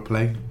Bamba will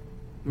play.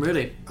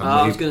 Really? And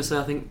I was maybe- going to say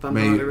I think Bamba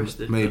might be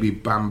rested. Maybe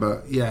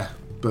Bamba, yeah.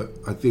 But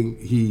I think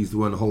he's the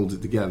one who holds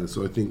it together.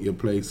 So I think you'll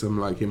play someone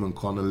like him and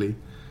Connolly,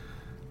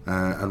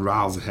 and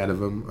Riles ahead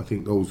of him. I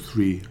think those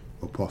three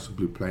will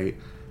possibly play,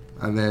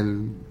 and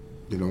then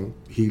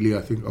Healy.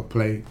 I think will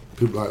play.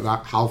 People like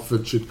that.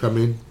 Halford should come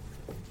in.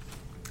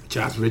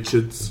 Jazz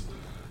Richards.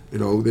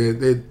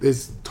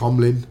 There's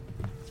Tomlin.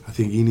 I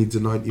think he needs a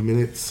 90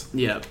 minutes.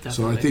 Yeah, definitely.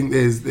 So I think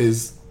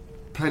there's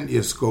plenty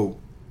of scope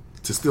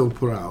to still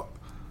put out.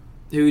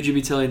 Who would you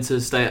be telling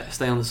to stay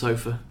on the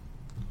sofa?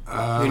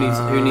 Who needs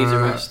a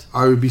rest?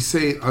 I would be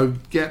saying I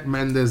would get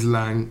Mendes,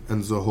 Lang,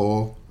 and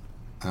Zohore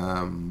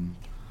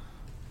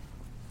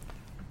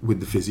with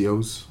the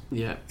physios.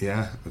 Yeah.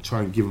 Yeah, I'll try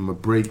and give them a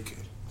break.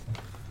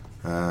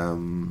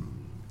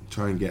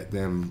 Try and get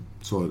them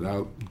sorted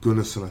out.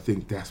 Gunnarsson, I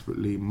think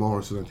desperately.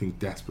 Morrison, I think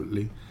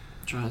desperately.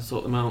 Try and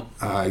sort them out.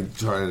 I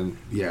try and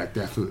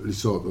definitely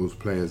sort those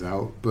players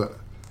out. But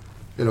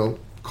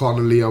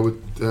Connolly, I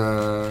would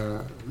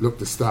look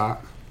to start.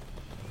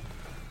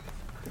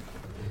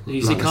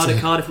 You see Like I say,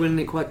 Cardiff winning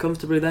it quite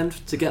comfortably then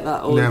to get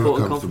that all never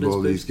important comfortable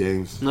confidence these boost?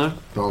 games. No?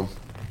 Don't.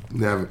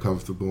 Never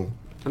comfortable.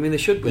 I mean, they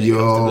should win it Your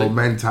comfortably.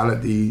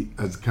 mentality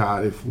as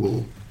Cardiff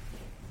will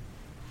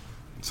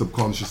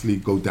subconsciously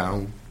go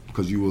down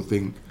because you will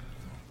think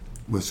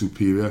we're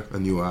superior,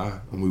 and you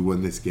are, and we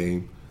won this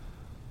game.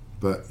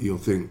 But you'll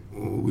think,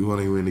 we want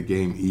to win a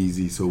game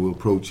easy, so we'll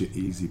approach it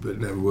easy. But it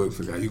never works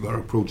like that. You've got to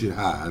approach it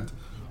hard,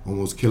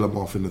 almost kill them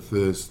off in the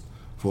first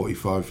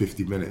 45,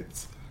 50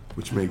 minutes,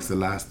 which makes the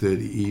last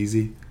 30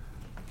 easy.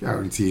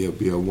 Guarantee it'll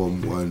be a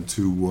 1-1,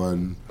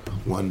 2-1,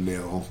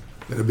 1-0.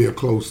 It'll be a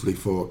closely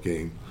fought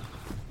game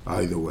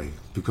either way,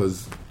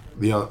 because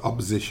the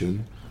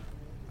opposition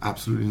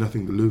absolutely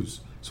nothing to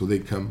lose, so they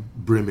come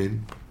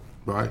brimming,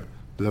 right?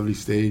 Lovely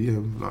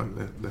stadium,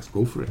 like, let's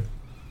go for it.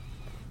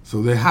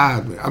 So they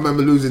had me. I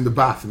remember losing the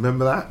Bath.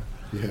 Remember that?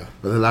 Yeah.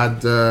 But the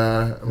lad,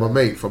 my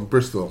mate from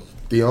Bristol,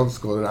 Dion,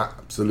 scored an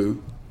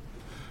absolute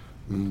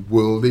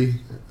worldie.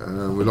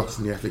 We lost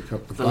in the FA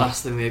Cup. The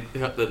last thing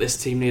that this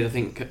team need, I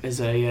think,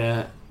 is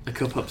a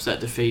cup upset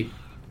defeat.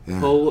 Yeah.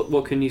 Paul,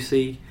 what can you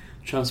see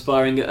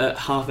transpiring at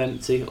half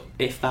empty,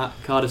 if that,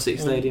 Cardiff City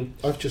Stadium?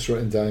 I've just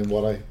written down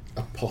what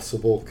a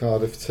possible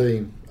Cardiff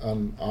team,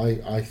 and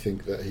I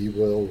think that he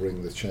will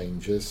ring the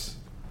changes.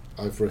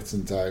 I've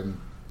written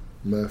down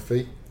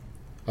Murphy.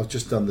 I've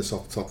just done this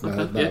off the top of my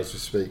head now as we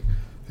speak.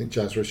 I think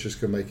Jazz Richards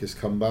can make his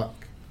comeback.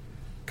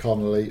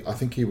 Connolly, I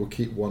think he will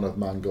keep one of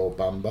Mangold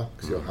Bamba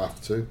because he'll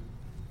have to.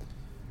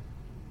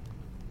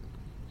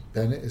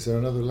 Bennett, is there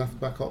another left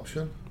back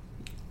option?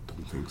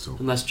 Don't think so.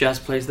 Unless Jazz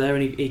plays there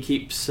and he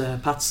keeps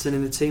Patterson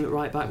in the team at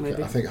right back,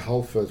 maybe. I think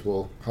Halford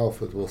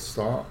will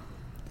start.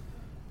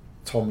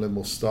 Tomlin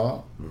will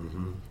start.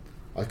 Mm-hmm.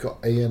 I've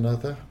got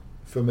another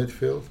for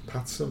midfield.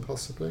 Patterson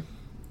possibly.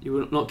 You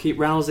will not keep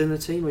Rouse in the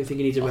team, or you think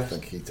he needs a I rest?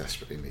 think he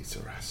desperately needs a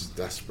rest.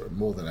 Desperate,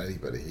 more than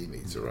anybody, he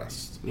needs a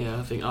rest. Yeah,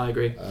 I think I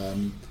agree.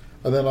 And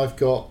then I've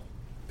got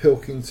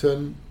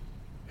Pilkington,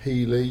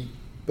 Healy,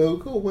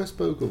 Bogle. Where's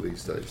Bogle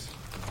these days?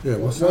 Yeah,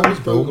 what's Where that? was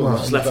Bogle? Bogle.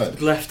 Just on the left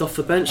bench? left off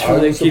the bench I for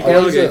the was QPR game. I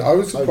was I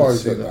would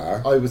surprised see at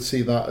that. I would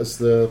see that as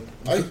the.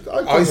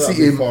 I see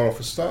him far off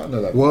a starting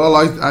 11. Well,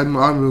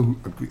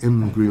 I'm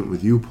in agreement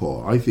with you,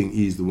 Paul. I think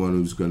he's the one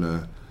who's going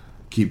to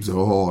keep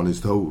Zohore on his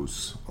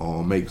toes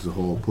or make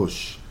Zohore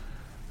push.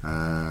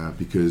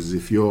 Because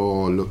if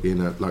you're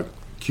looking at like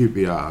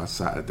QPR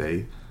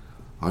Saturday,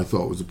 I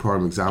thought it was a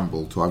prime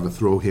example to either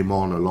throw him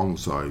on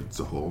alongside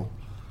Zohore.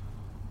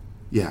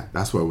 Yeah,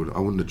 that's why I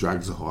wouldn't have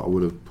dragged Zohore. I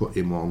would have put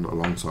him on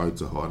alongside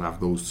Zohore and have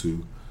those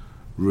two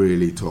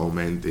really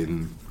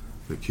tormenting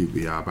the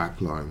QPR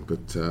backline.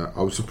 But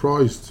I was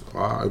surprised.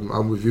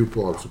 I'm with you,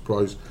 Paul. I'm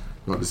surprised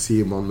not to see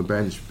him on the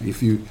bench.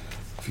 If you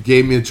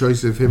gave me a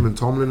choice of him and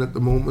Tomlin at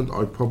the moment,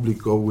 I'd probably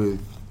go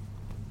with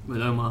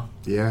Omar.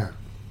 yeah.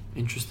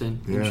 Interesting.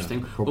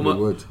 Probably Well,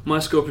 would. my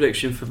score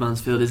prediction for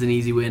Mansfield is an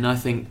easy win. I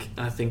think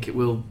it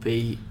will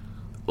be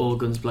all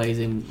guns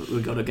blazing.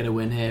 We've got to get a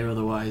win here,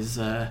 otherwise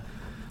the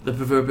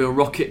proverbial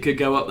rocket could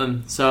go up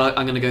them. So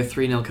I'm going to go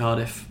 3-0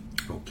 Cardiff.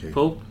 Okay.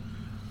 Paul?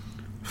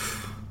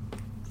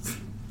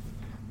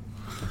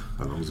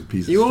 That was a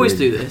piece of You always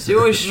string. do this. You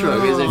always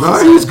shrug. as if-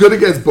 No, he was good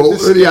against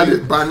Bolton. He had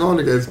it bang on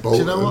against Do Bolton.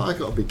 you know what? I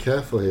got to be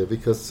careful here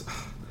because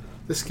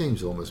this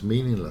game's almost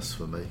meaningless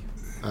for me.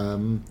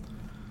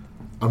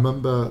 I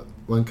remember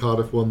when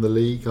Cardiff won the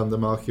league under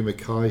Malky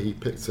Mackay, he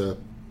picked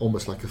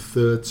almost like a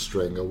third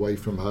string away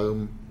from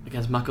home.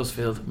 Against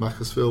Macclesfield.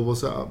 Macclesfield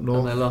was that up north?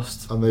 And they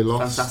lost. And they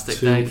lost Fantastic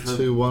day for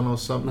 2-1 or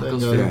something.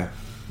 Macclesfield. Yeah,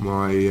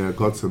 my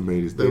godson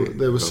made his day.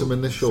 There was some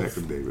initial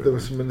second day, there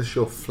was some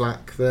initial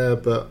flack there,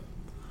 but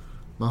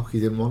Malky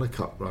didn't want a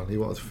cup run. He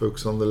wanted to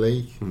focus on the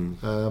league.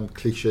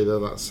 Cliche though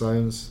that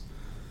sounds.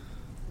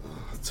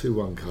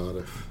 2-1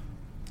 Cardiff.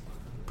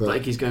 But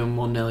Like he's going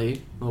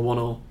 1-0 or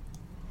 1-0.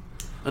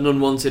 an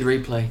unwanted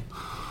replay.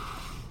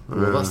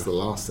 Well, that's the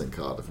last thing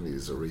Cardiff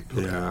needs, a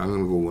replay. Yeah, I'm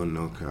going to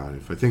go 1-0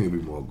 Cardiff. I think it'll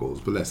be more goals,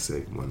 but let's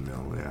say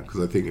 1-0, yeah, because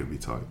I think it'll be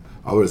tight.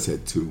 I would have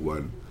said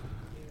 2-1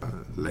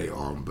 later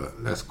on,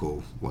 but let's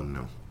go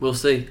 1-0. We'll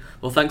see.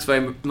 Well, thanks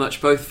very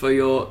much both for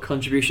your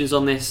contributions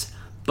on this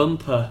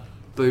bumper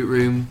boot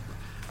room.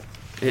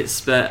 It's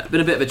been a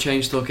bit of a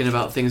change talking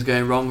about things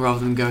going wrong rather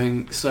than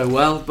going so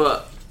well,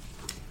 but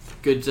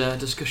good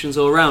discussions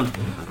all around.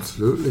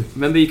 Absolutely.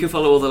 Remember, you can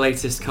follow all the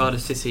latest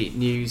Cardiff City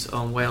news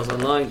on Wales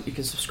Online. You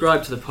can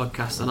subscribe to the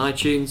podcast on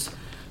iTunes.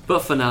 But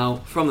for now,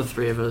 from the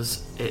three of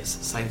us, it's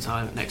same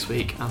time next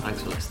week, and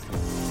thanks for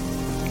listening.